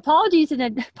sorry. Apologies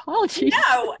and apologies.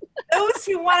 No, those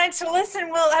who wanted to listen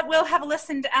will have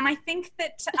listened. And I think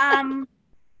that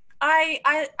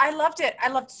I loved it. I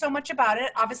loved so much about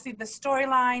it. Obviously, the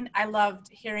storyline. I loved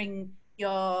hearing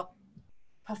your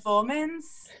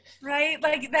performance, right?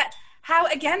 Like that, how,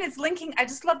 again, it's linking. I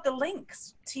just love the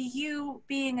links to you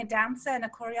being a dancer and a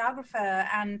choreographer,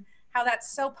 and how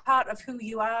that's so part of who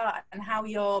you are, and how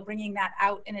you're bringing that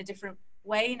out in a different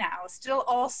way now, still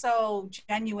also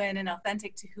genuine and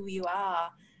authentic to who you are.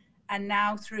 And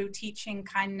now through teaching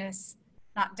kindness,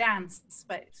 not dance,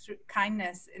 but through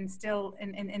kindness, and still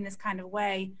in this kind of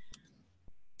way.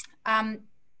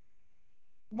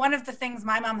 One of the things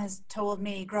my mom has told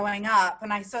me growing up,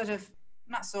 and I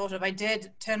I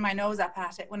did turn my nose up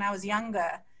at it when I was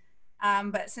younger,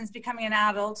 but since becoming an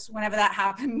adult, whenever that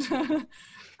happened,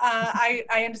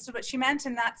 I understood what she meant,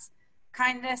 and that's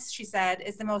kindness, she said,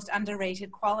 is the most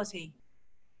underrated quality.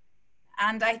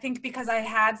 And I think because I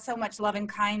had so much love and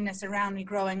kindness around me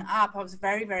growing up, I was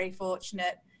very, very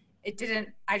fortunate.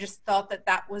 I just thought that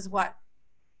that's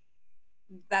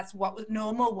what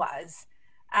normal was.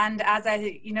 And as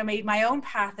I, made my own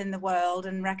path in the world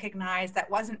and recognized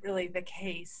that wasn't really the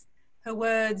case, her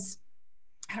words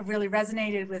have really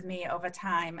resonated with me over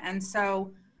time. And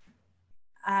so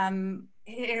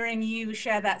hearing you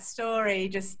share that story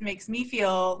just makes me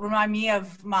remind me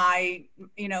of my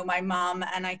mom.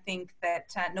 And I think that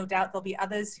no doubt there'll be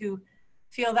others who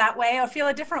feel that way or feel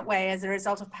a different way as a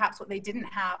result of perhaps what they didn't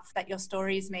have that your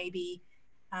stories may be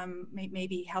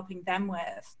helping them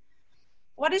with.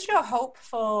 What is your hope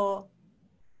for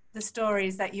the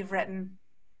stories that you've written?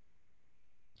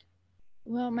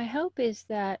 Well, my hope is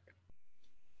that,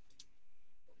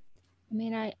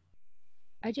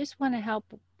 I just want to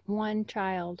help one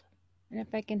child. And if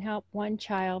I can help one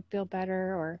child feel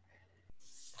better or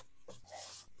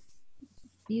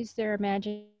use their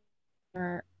imagination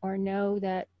or know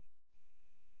that,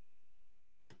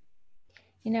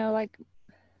 my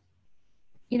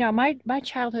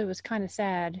childhood was kind of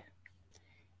sad,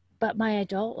 but my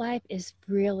adult life is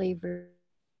really, really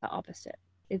the opposite.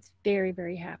 It's very,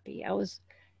 very happy. I was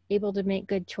able to make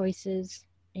good choices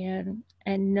and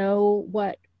know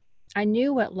what I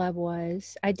knew what love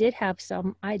was. I did have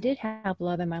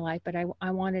love in my life, but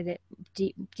I wanted it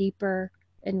deeper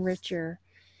and richer.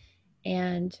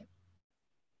 And I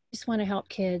just want to help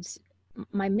kids.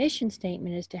 My mission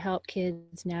statement is to help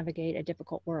kids navigate a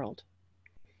difficult world.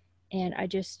 And I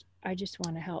just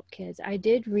want to help kids. I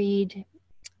did read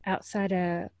outside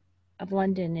of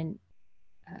London in,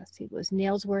 it was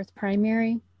Nailsworth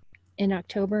Primary in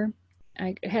October.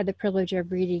 I had the privilege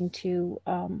of reading to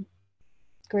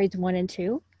grades 1 and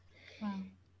 2. Wow.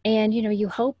 And, you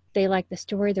hope they liked the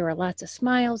story. There were lots of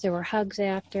smiles. There were hugs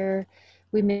after.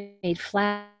 We made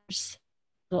flowers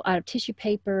out of tissue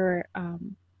paper.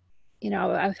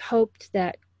 I hoped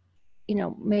that,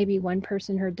 maybe one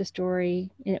person heard the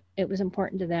story. It was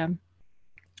important to them.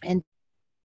 And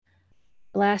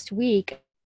last week,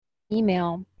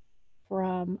 email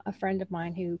from a friend of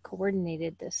mine who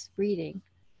coordinated this reading.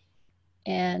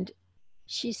 And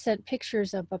she sent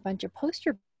pictures of a bunch of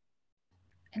poster.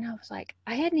 And I was like,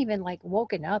 I hadn't even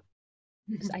woken up.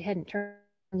 I hadn't turned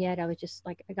yet. I was just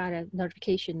I got a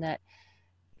notification that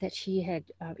she had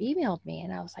emailed me,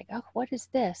 and I was like, oh, what is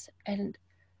this? And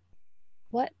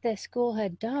what the school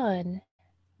had done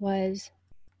was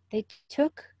they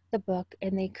took the book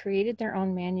and they created their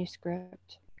own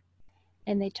manuscript,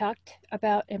 and they talked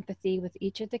about empathy with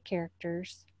each of the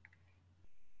characters.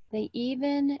 They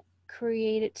even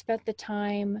spent the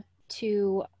time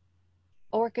to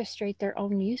orchestrate their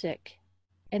own music,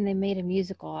 and they made a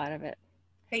musical out of it.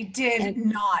 They did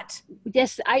not.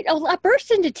 Yes, I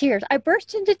burst into tears. I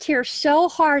burst into tears so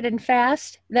hard and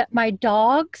fast that my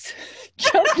dogs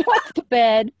jumped off the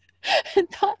bed and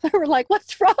thought they were like,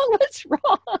 "What's wrong? What's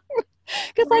wrong?"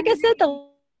 Because, like I said, the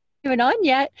even on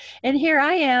yet, and here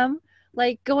I am,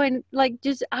 going,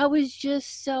 I was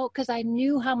just so, because I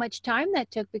knew how much time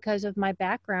that took because of my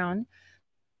background.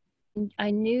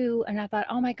 I knew, and I thought,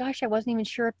 oh my gosh, I wasn't even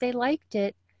sure if they liked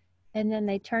it, and then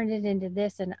they turned it into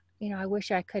this, and I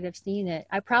wish I could have seen it.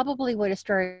 I probably would have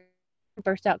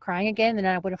burst out crying again, and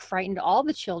I would have frightened all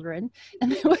the children,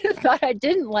 and they would have thought I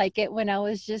didn't like it when I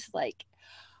was just like,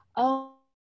 oh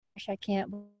gosh, I can't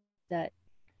believe that,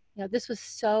 this was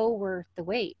so worth the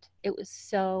wait. It was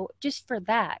so, just for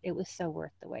that, it was so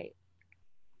worth the wait.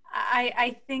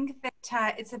 I think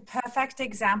that it's a perfect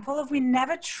example of we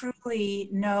never truly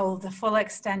know the full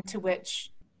extent to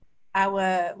which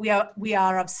we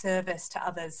are of service to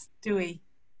others, do we?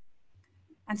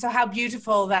 And so how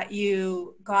beautiful that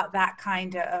you got that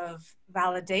kind of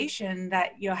validation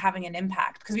that you're having an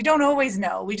impact, because we don't always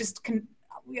know. We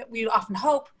often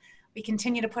hope. We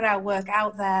continue to put our work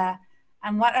out there,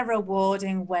 and what a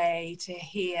rewarding way to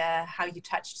hear how you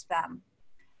touched them.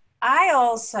 I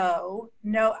also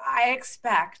know, I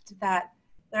expect that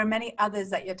there are many others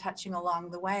that you're touching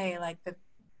along the way, like the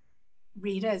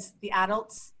readers, the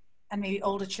adults, and maybe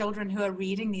older children who are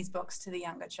reading these books to the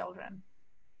younger children.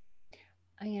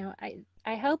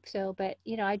 I hope so, but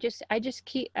I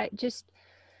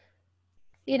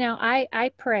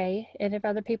pray, and if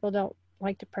other people don't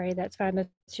like to pray, that's fine. That's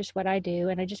just what I do,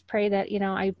 and I just pray that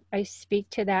I speak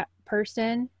to that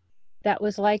person that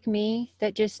was like me,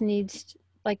 that just needs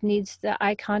the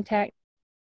eye contact,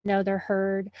 they're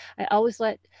heard. I always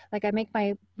I make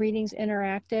my readings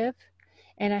interactive,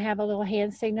 and I have a little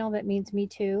hand signal that means me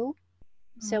too.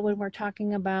 So when we're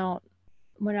talking about,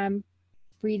 when I'm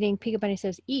reading Pika Bunny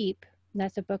Says Eep, and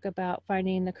that's a book about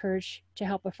finding the courage to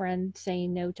help a friend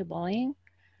saying no to bullying,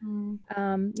 You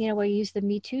know, we use the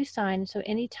Me Too sign. So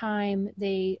anytime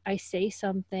I say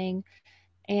something,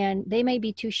 and they may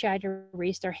be too shy to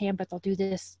raise their hand, but they'll do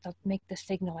this. They'll make the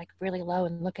signal like really low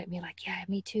and look at me like, yeah,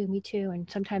 me too, me too. And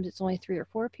sometimes it's only 3 or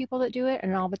 4 people that do it.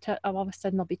 And all of a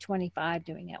sudden there'll be 25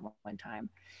 doing it at one time.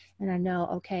 And I know,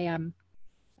 okay,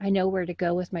 I know where to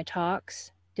go with my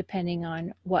talks depending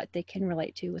on what they can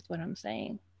relate to with what I'm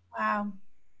saying. Wow.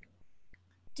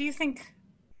 Do you think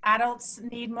adults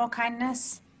need more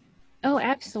kindness? Oh,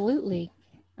 absolutely.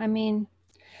 I mean,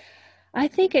 I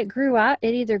think it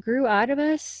either grew out of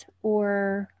us,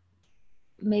 or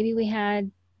maybe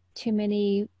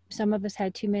some of us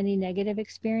had too many negative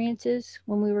experiences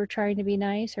when we were trying to be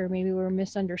nice, or maybe we were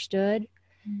misunderstood.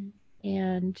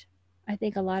 And I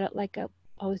think a lot of, like,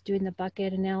 I was doing the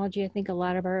bucket analogy. I think a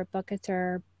lot of our buckets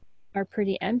are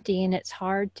pretty empty, and it's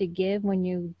hard to give when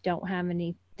you don't have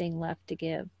anything left to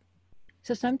give.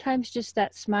 So sometimes just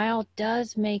that smile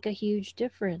does make a huge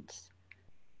difference.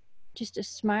 Just a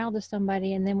smile to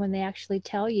somebody, and then when they actually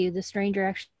tell you, the stranger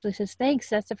actually says, thanks,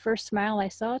 that's the first smile I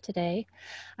saw today.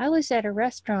 I was at a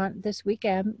restaurant this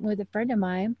weekend with a friend of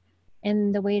mine,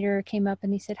 and the waiter came up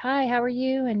and he said, hi, how are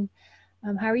you? And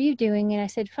how are you doing? And I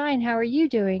said, fine, how are you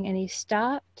doing? And he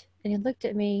stopped and he looked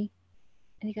at me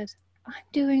and he goes, I'm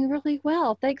doing really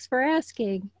well, thanks for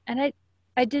asking. And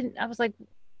I was like,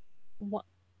 what?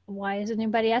 Why isn't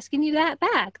anybody asking you that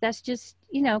back? That's just,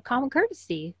 common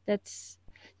courtesy. That's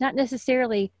not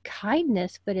necessarily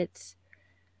kindness, but it's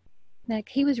like,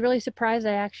 he was really surprised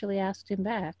I actually asked him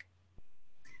back.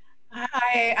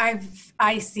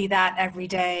 I see that every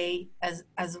day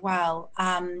as well.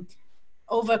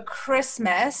 Over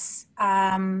Christmas,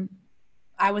 I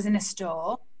was in a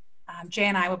store. Jay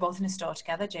and I were both in a store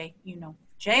together. Jay,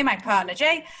 Jay, my partner,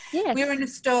 Jay. Yes. We were in a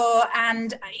store,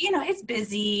 and it's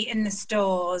busy in the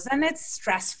stores, and it's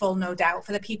stressful, no doubt,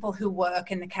 for the people who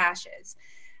work in the cashiers.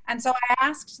 And so I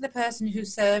asked the person who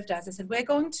served us, I said, we're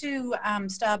going to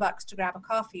Starbucks to grab a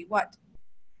coffee. What,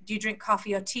 do you drink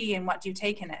coffee or tea, and what do you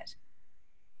take in it?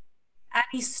 And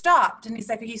he stopped and he's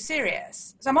like, are you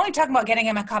serious? So I'm only talking about getting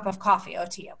him a cup of coffee or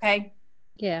tea, okay?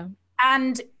 Yeah.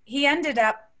 And he ended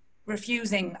up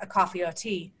refusing a coffee or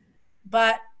tea.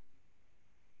 But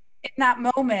in that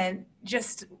moment,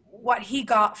 just what he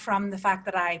got from the fact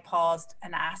that I paused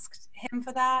and asked him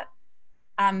for that,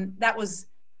 that was,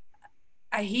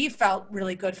 he felt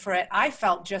really good for it. I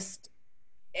felt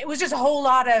it was just a whole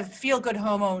lot of feel-good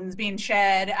hormones being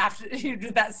shared after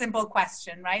that simple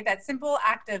question, right? That simple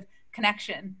act of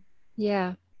connection.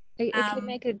 Yeah. It can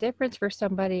make a difference for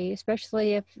somebody,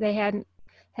 especially if they hadn't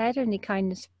had any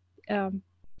kindness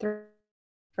for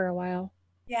a while.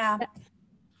 Yeah.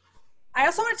 I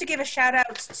also wanted to give a shout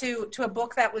out to a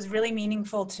book that was really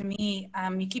meaningful to me.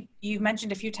 You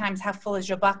mentioned a few times, How Full Is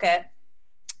Your Bucket?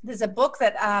 There's a book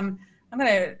that I'm going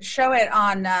to show it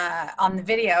on the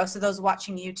video so those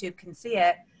watching YouTube can see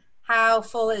it. How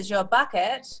Full Is Your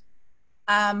Bucket?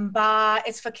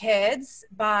 It's for kids,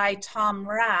 by Tom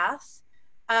Rath.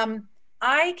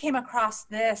 I came across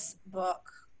this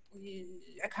book,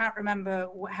 I can't remember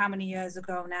how many years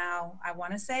ago now. I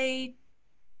want to say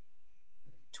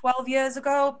 12 years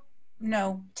ago.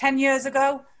 No, 10 years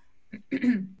ago.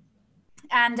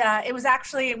 And it was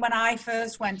actually when I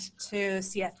first went to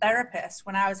see a therapist,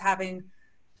 when I was having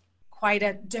quite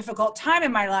a difficult time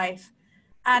in my life.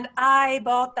 And I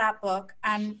bought that book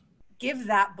and give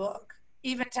that book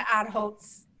even to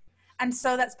adults. And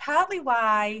so that's partly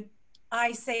why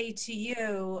I say to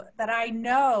you that I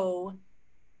know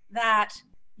that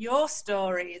your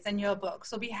stories and your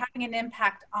books will be having an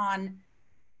impact on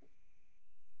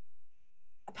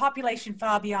a population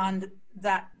far beyond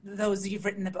those you've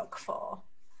written the book for.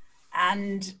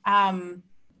 And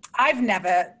I've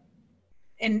never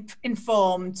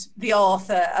informed the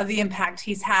author of the impact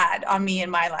he's had on me in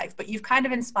my life, but you've kind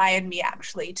of inspired me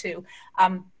actually to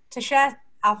share.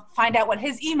 I'll find out what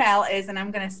his email is, and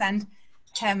I'm going to send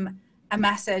him a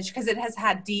message, because it has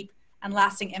had deep and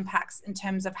lasting impacts in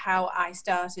terms of how I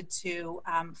started to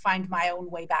find my own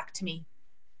way back to me.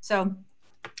 So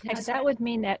that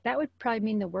would probably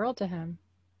mean the world to him.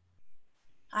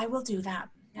 I will do that.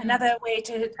 Yeah. Another way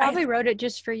to probably wrote it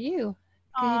just for you.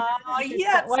 Oh,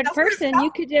 yes. One person, you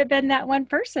could have been that one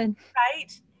person.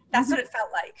 Right. That's what it felt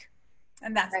like.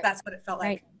 And that's what it felt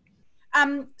like.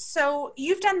 So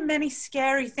you've done many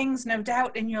scary things, no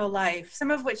doubt, in your life,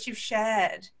 some of which you've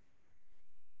shared.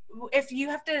 If you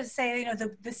have to say,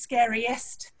 the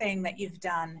scariest thing that you've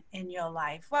done in your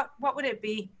life, what would it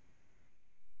be?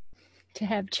 To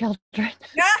have children. To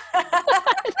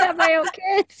have my own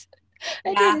kids.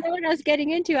 I didn't know what I was getting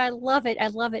into. I love it.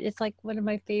 It's like one of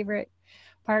my favorite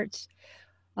parts.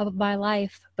 of my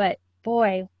life, but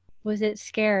boy, was it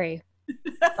scary.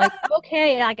 Like,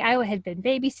 okay, like I had been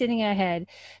babysitting, I had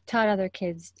taught other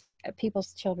kids,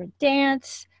 people's children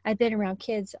dance. I'd been around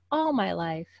kids all my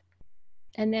life.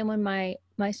 And then when my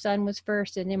son was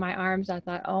first and in my arms, I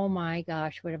thought, oh my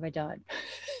gosh, what have I done?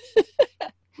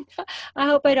 I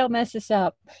hope I don't mess this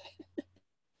up.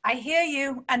 I hear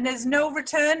you. And there's no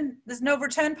return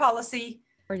policy.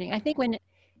 I think when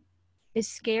as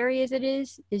scary as it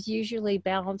is usually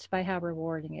balanced by how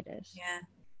rewarding it is. Yeah.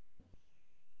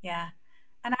 Yeah.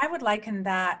 And I would liken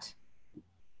that.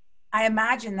 I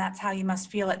imagine that's how you must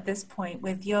feel at this point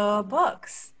with your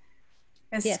books.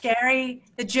 It's Yes. scary.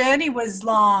 The journey was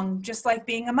long, just like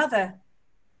being a mother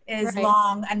is Right.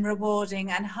 long and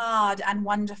rewarding and hard and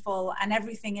wonderful and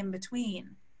everything in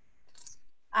between.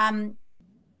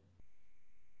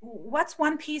 What's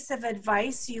one piece of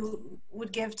advice you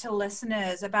would give to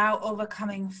listeners about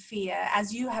overcoming fear,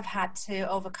 as you have had to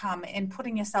overcome in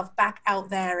putting yourself back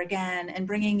out there again and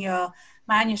bringing your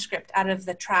manuscript out of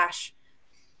the trash?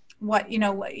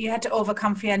 You had to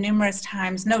overcome fear numerous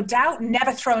times, no doubt,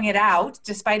 never throwing it out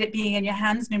despite it being in your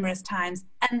hands numerous times,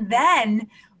 and then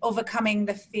overcoming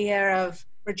the fear of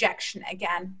rejection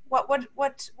again. What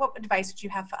advice would you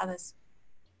have for others?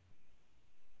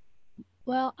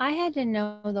 Well, I had to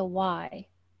know the why.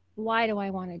 Why do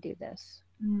I want to do this?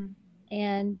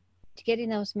 And getting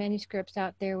those manuscripts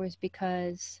out there was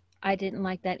because I didn't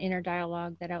like that inner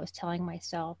dialogue that I was telling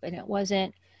myself, and it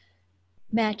wasn't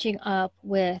matching up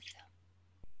with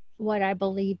what I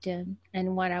believed in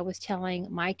and what I was telling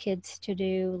my kids to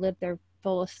do, live their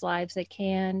fullest lives they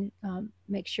can,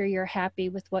 make sure you're happy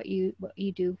with what you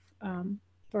do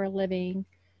for a living.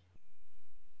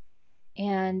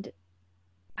 And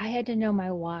I had to know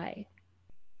my why.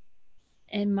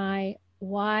 And my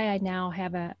why, I now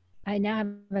have a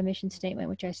mission statement,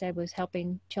 which I said was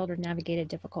helping children navigate a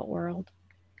difficult world.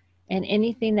 And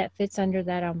anything that fits under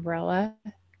that umbrella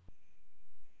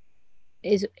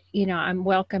is, I'm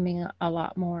welcoming a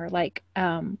lot more. Like,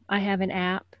 I have an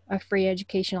app, a free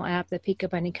educational app, the Pika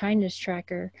Bunny Kindness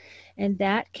Tracker. And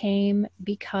that came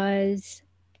because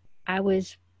I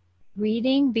was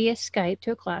reading via Skype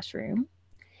to a classroom,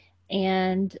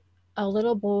 and a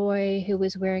little boy who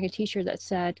was wearing a t-shirt that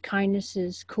said kindness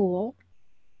is cool.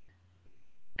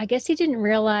 I guess he didn't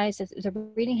realize that the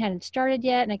reading hadn't started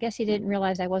yet, and I guess he didn't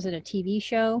realize I wasn't a TV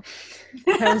show.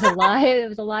 It was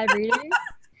a live reading.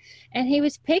 And he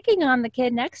was picking on the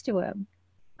kid next to him.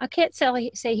 I can't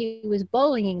say he was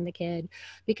bullying the kid,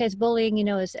 because bullying,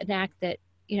 is an act that,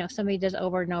 somebody does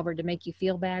over and over to make you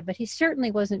feel bad, but he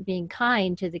certainly wasn't being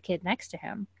kind to the kid next to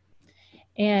him.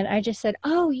 And I just said,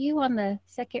 oh, you on the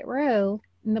second row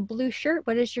in the blue shirt,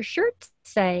 what does your shirt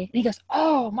say? And he goes,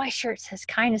 oh, my shirt says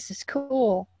kindness is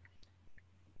cool.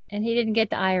 And he didn't get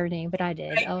the irony, but I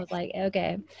did. Right. I was like,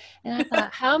 okay. And I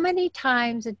thought, how many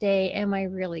times a day am I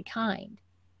really kind?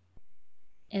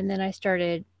 And then I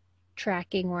started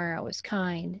tracking where I was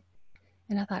kind.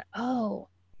 And I thought, oh,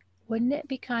 wouldn't it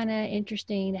be kind of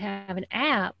interesting to have an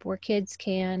app where kids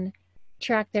can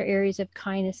track their areas of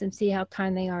kindness and see how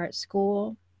kind they are at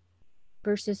school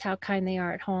versus how kind they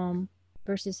are at home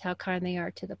versus how kind they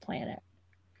are to the planet.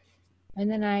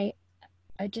 And then I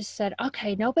just said,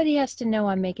 okay, nobody has to know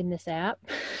I'm making this app.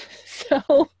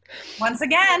 So once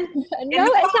again, no,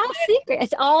 it's all secret.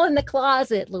 It's all in the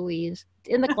closet, Louise,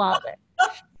 in the closet.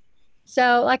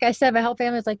 So like I said, my whole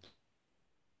family's like,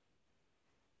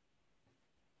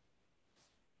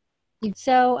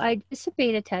 so I did some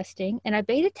beta testing, and I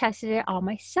beta tested it all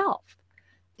myself.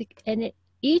 And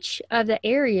each of the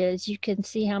areas, you can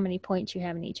see how many points you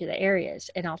have in each of the areas.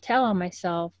 And I'll tell on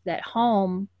myself that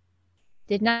home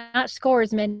did not score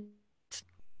as many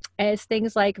as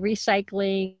things like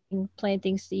recycling,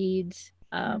 planting seeds,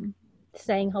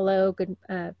 saying hello, good,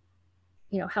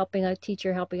 helping a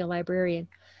teacher, helping a librarian.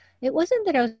 It wasn't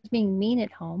that I was being mean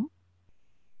at home,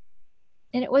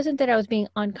 and it wasn't that I was being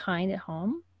unkind at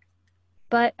home,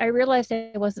 but I realized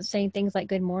I wasn't saying things like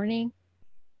good morning.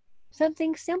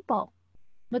 Something simple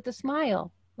with a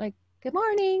smile, like good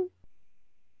morning.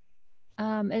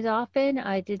 As often,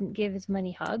 I didn't give as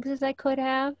many hugs as I could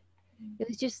have. It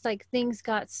was just like things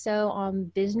got so on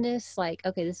business, like,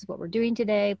 okay, this is what we're doing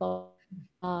today, blah,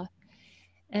 blah.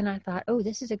 And I thought, oh,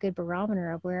 this is a good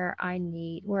barometer of where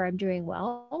I'm doing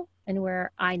well and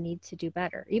where I need to do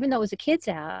better. Even though it was a kids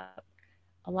app,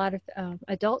 a lot of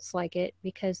adults like it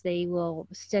because they will,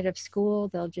 instead of school,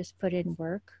 they'll just put in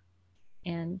work,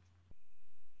 and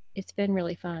it's been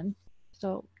really fun.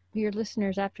 So your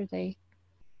listeners, after they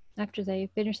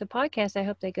finish the podcast, I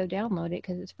hope they go download it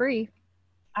because it's free.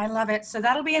 I love it. So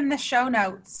that'll be in the show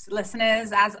notes.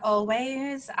 Listeners, as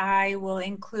always, I will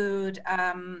include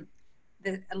a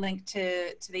link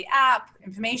to the app,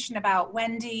 information about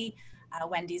Wendy,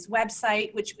 Wendy's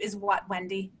website, which is what,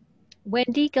 Wendy?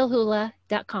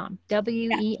 WendyGilhula.com.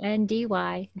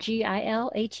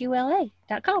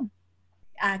 WendyGilhula.com.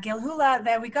 Gilhula,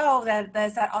 there we go.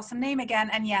 There's that awesome name again.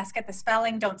 And yes, get the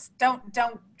spelling. Don't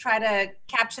try to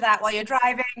capture that while you're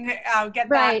driving. Get that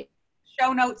Right.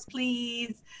 show notes,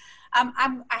 please.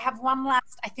 I have one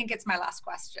last. I think it's my last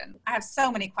question. I have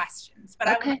so many questions, but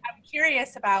Okay. I'm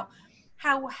curious about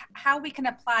how we can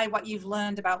apply what you've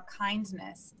learned about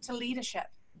kindness to leadership.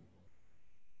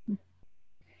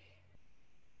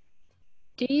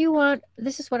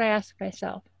 This is what I ask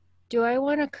myself. Do I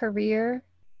want a career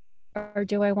or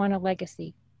do I want a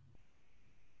legacy?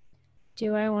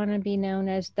 Do I want to be known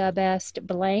as the best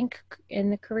blank in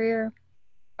the career?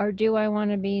 Or do I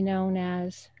want to be known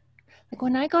as, like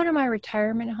when I go to my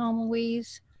retirement home,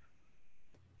 Louise,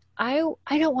 I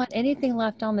don't want anything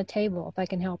left on the table if I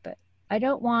can help it. I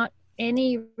don't want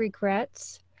any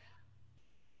regrets.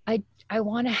 I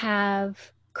want to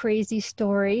have crazy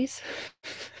stories.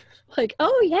 Like,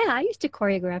 oh yeah, I used to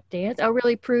choreograph dance. I'll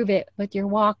really prove it with your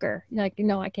walker. Like,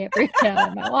 no, I can't prove it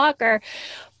with my walker.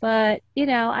 But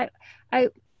I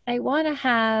want to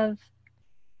have.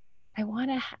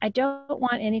 I don't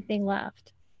want anything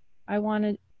left. I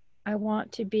want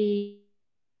to be,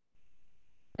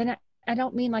 and I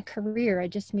don't mean like career. I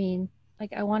just mean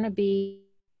like I want to be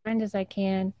as kind as I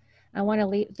can. I want to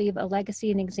leave a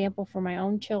legacy and example for my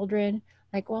own children.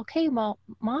 Like, well, okay, mom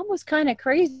was kind of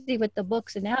crazy with the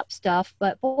books and app stuff,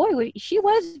 but boy, she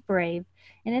was brave.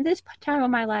 And in this time of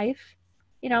my life,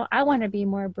 I want to be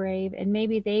more brave, and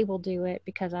maybe they will do it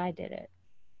because I did it.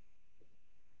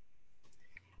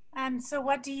 And so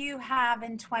what do you have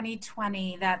in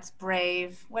 2020 that's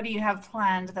brave? What do you have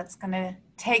planned that's going to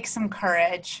take some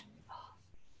courage?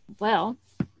 Well,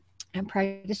 I'm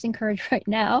practicing courage right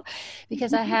now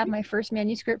because I have my first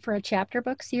manuscript for a chapter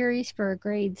book series for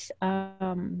grades,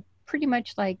 pretty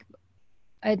much like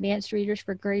advanced readers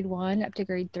for grade 1 up to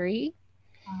grade 3.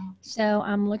 So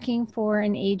I'm looking for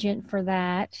an agent for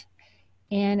that.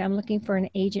 And I'm looking for an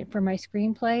agent for my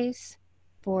screenplays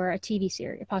for a TV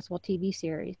series, a possible TV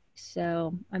series.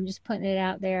 So I'm just putting it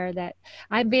out there that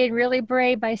I'm being really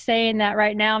brave by saying that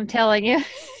right now. I'm telling you,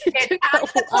 it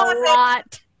took a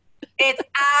lot. It's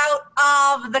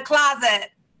out of the closet.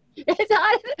 It's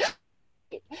out.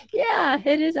 Yeah,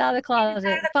 it is out of the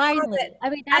closet. Finally. I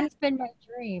mean, that's been my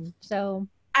dream. So.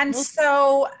 And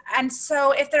so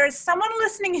if there is someone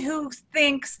listening who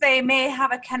thinks they may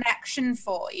have a connection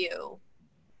for you,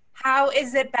 how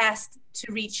is it best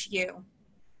to reach you?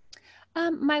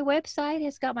 My website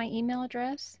has got my email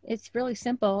address. It's really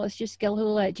simple. It's just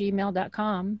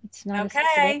gilhula@gmail.com. It's not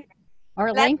okay. Or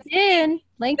LinkedIn.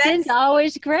 LinkedIn's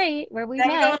always great where we met.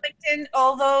 There you go, LinkedIn.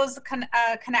 All those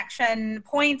connection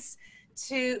points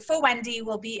for Wendy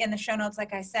will be in the show notes,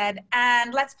 like I said.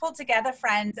 And let's pull together,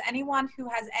 friends, anyone who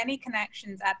has any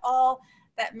connections at all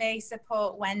that may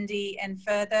support Wendy in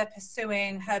further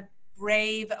pursuing her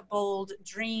brave, bold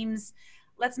dreams.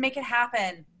 Let's make it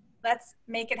happen. Let's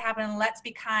make it happen. Let's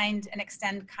be kind and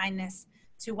extend kindness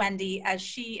to Wendy as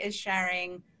she is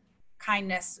sharing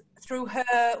kindness through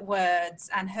her words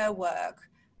and her work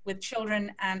with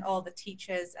children and all the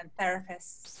teachers and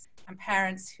therapists and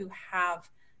parents who have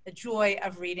the joy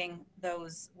of reading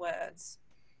those words.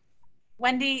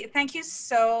 Wendy, thank you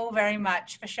so very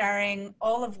much for sharing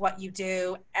all of what you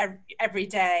do every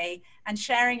day and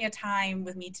sharing your time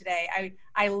with me today.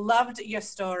 I loved your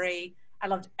story. I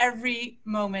loved every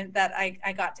moment that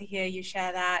I got to hear you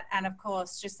share that. And of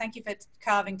course, just thank you for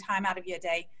carving time out of your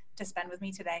day to spend with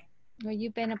me today. Well,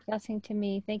 you've been a blessing to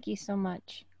me. Thank you so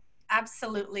much.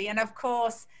 Absolutely. And of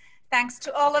course, thanks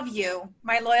to all of you,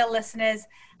 my loyal listeners.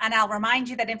 And I'll remind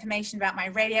you that information about my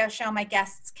radio show, my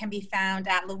guests, can be found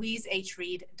at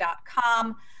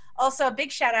louisehreed.com. Also, a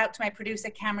big shout out to my producer,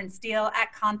 Cameron Steele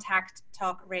at Contact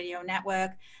Talk Radio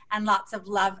Network. And lots of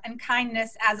love and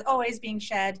kindness, as always, being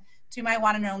shared to my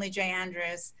one and only Jay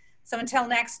Andrews. So until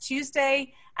next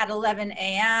Tuesday at 11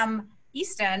 a.m.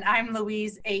 Eastern, I'm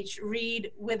Louise H.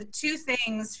 Reed with two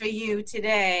things for you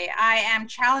today. I am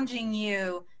challenging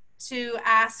you to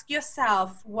ask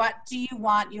yourself, what do you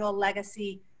want your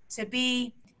legacy to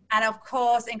be? And of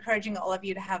course, encouraging all of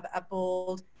you to have a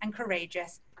bold and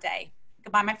courageous day.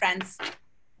 Goodbye, my friends.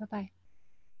 Bye-bye.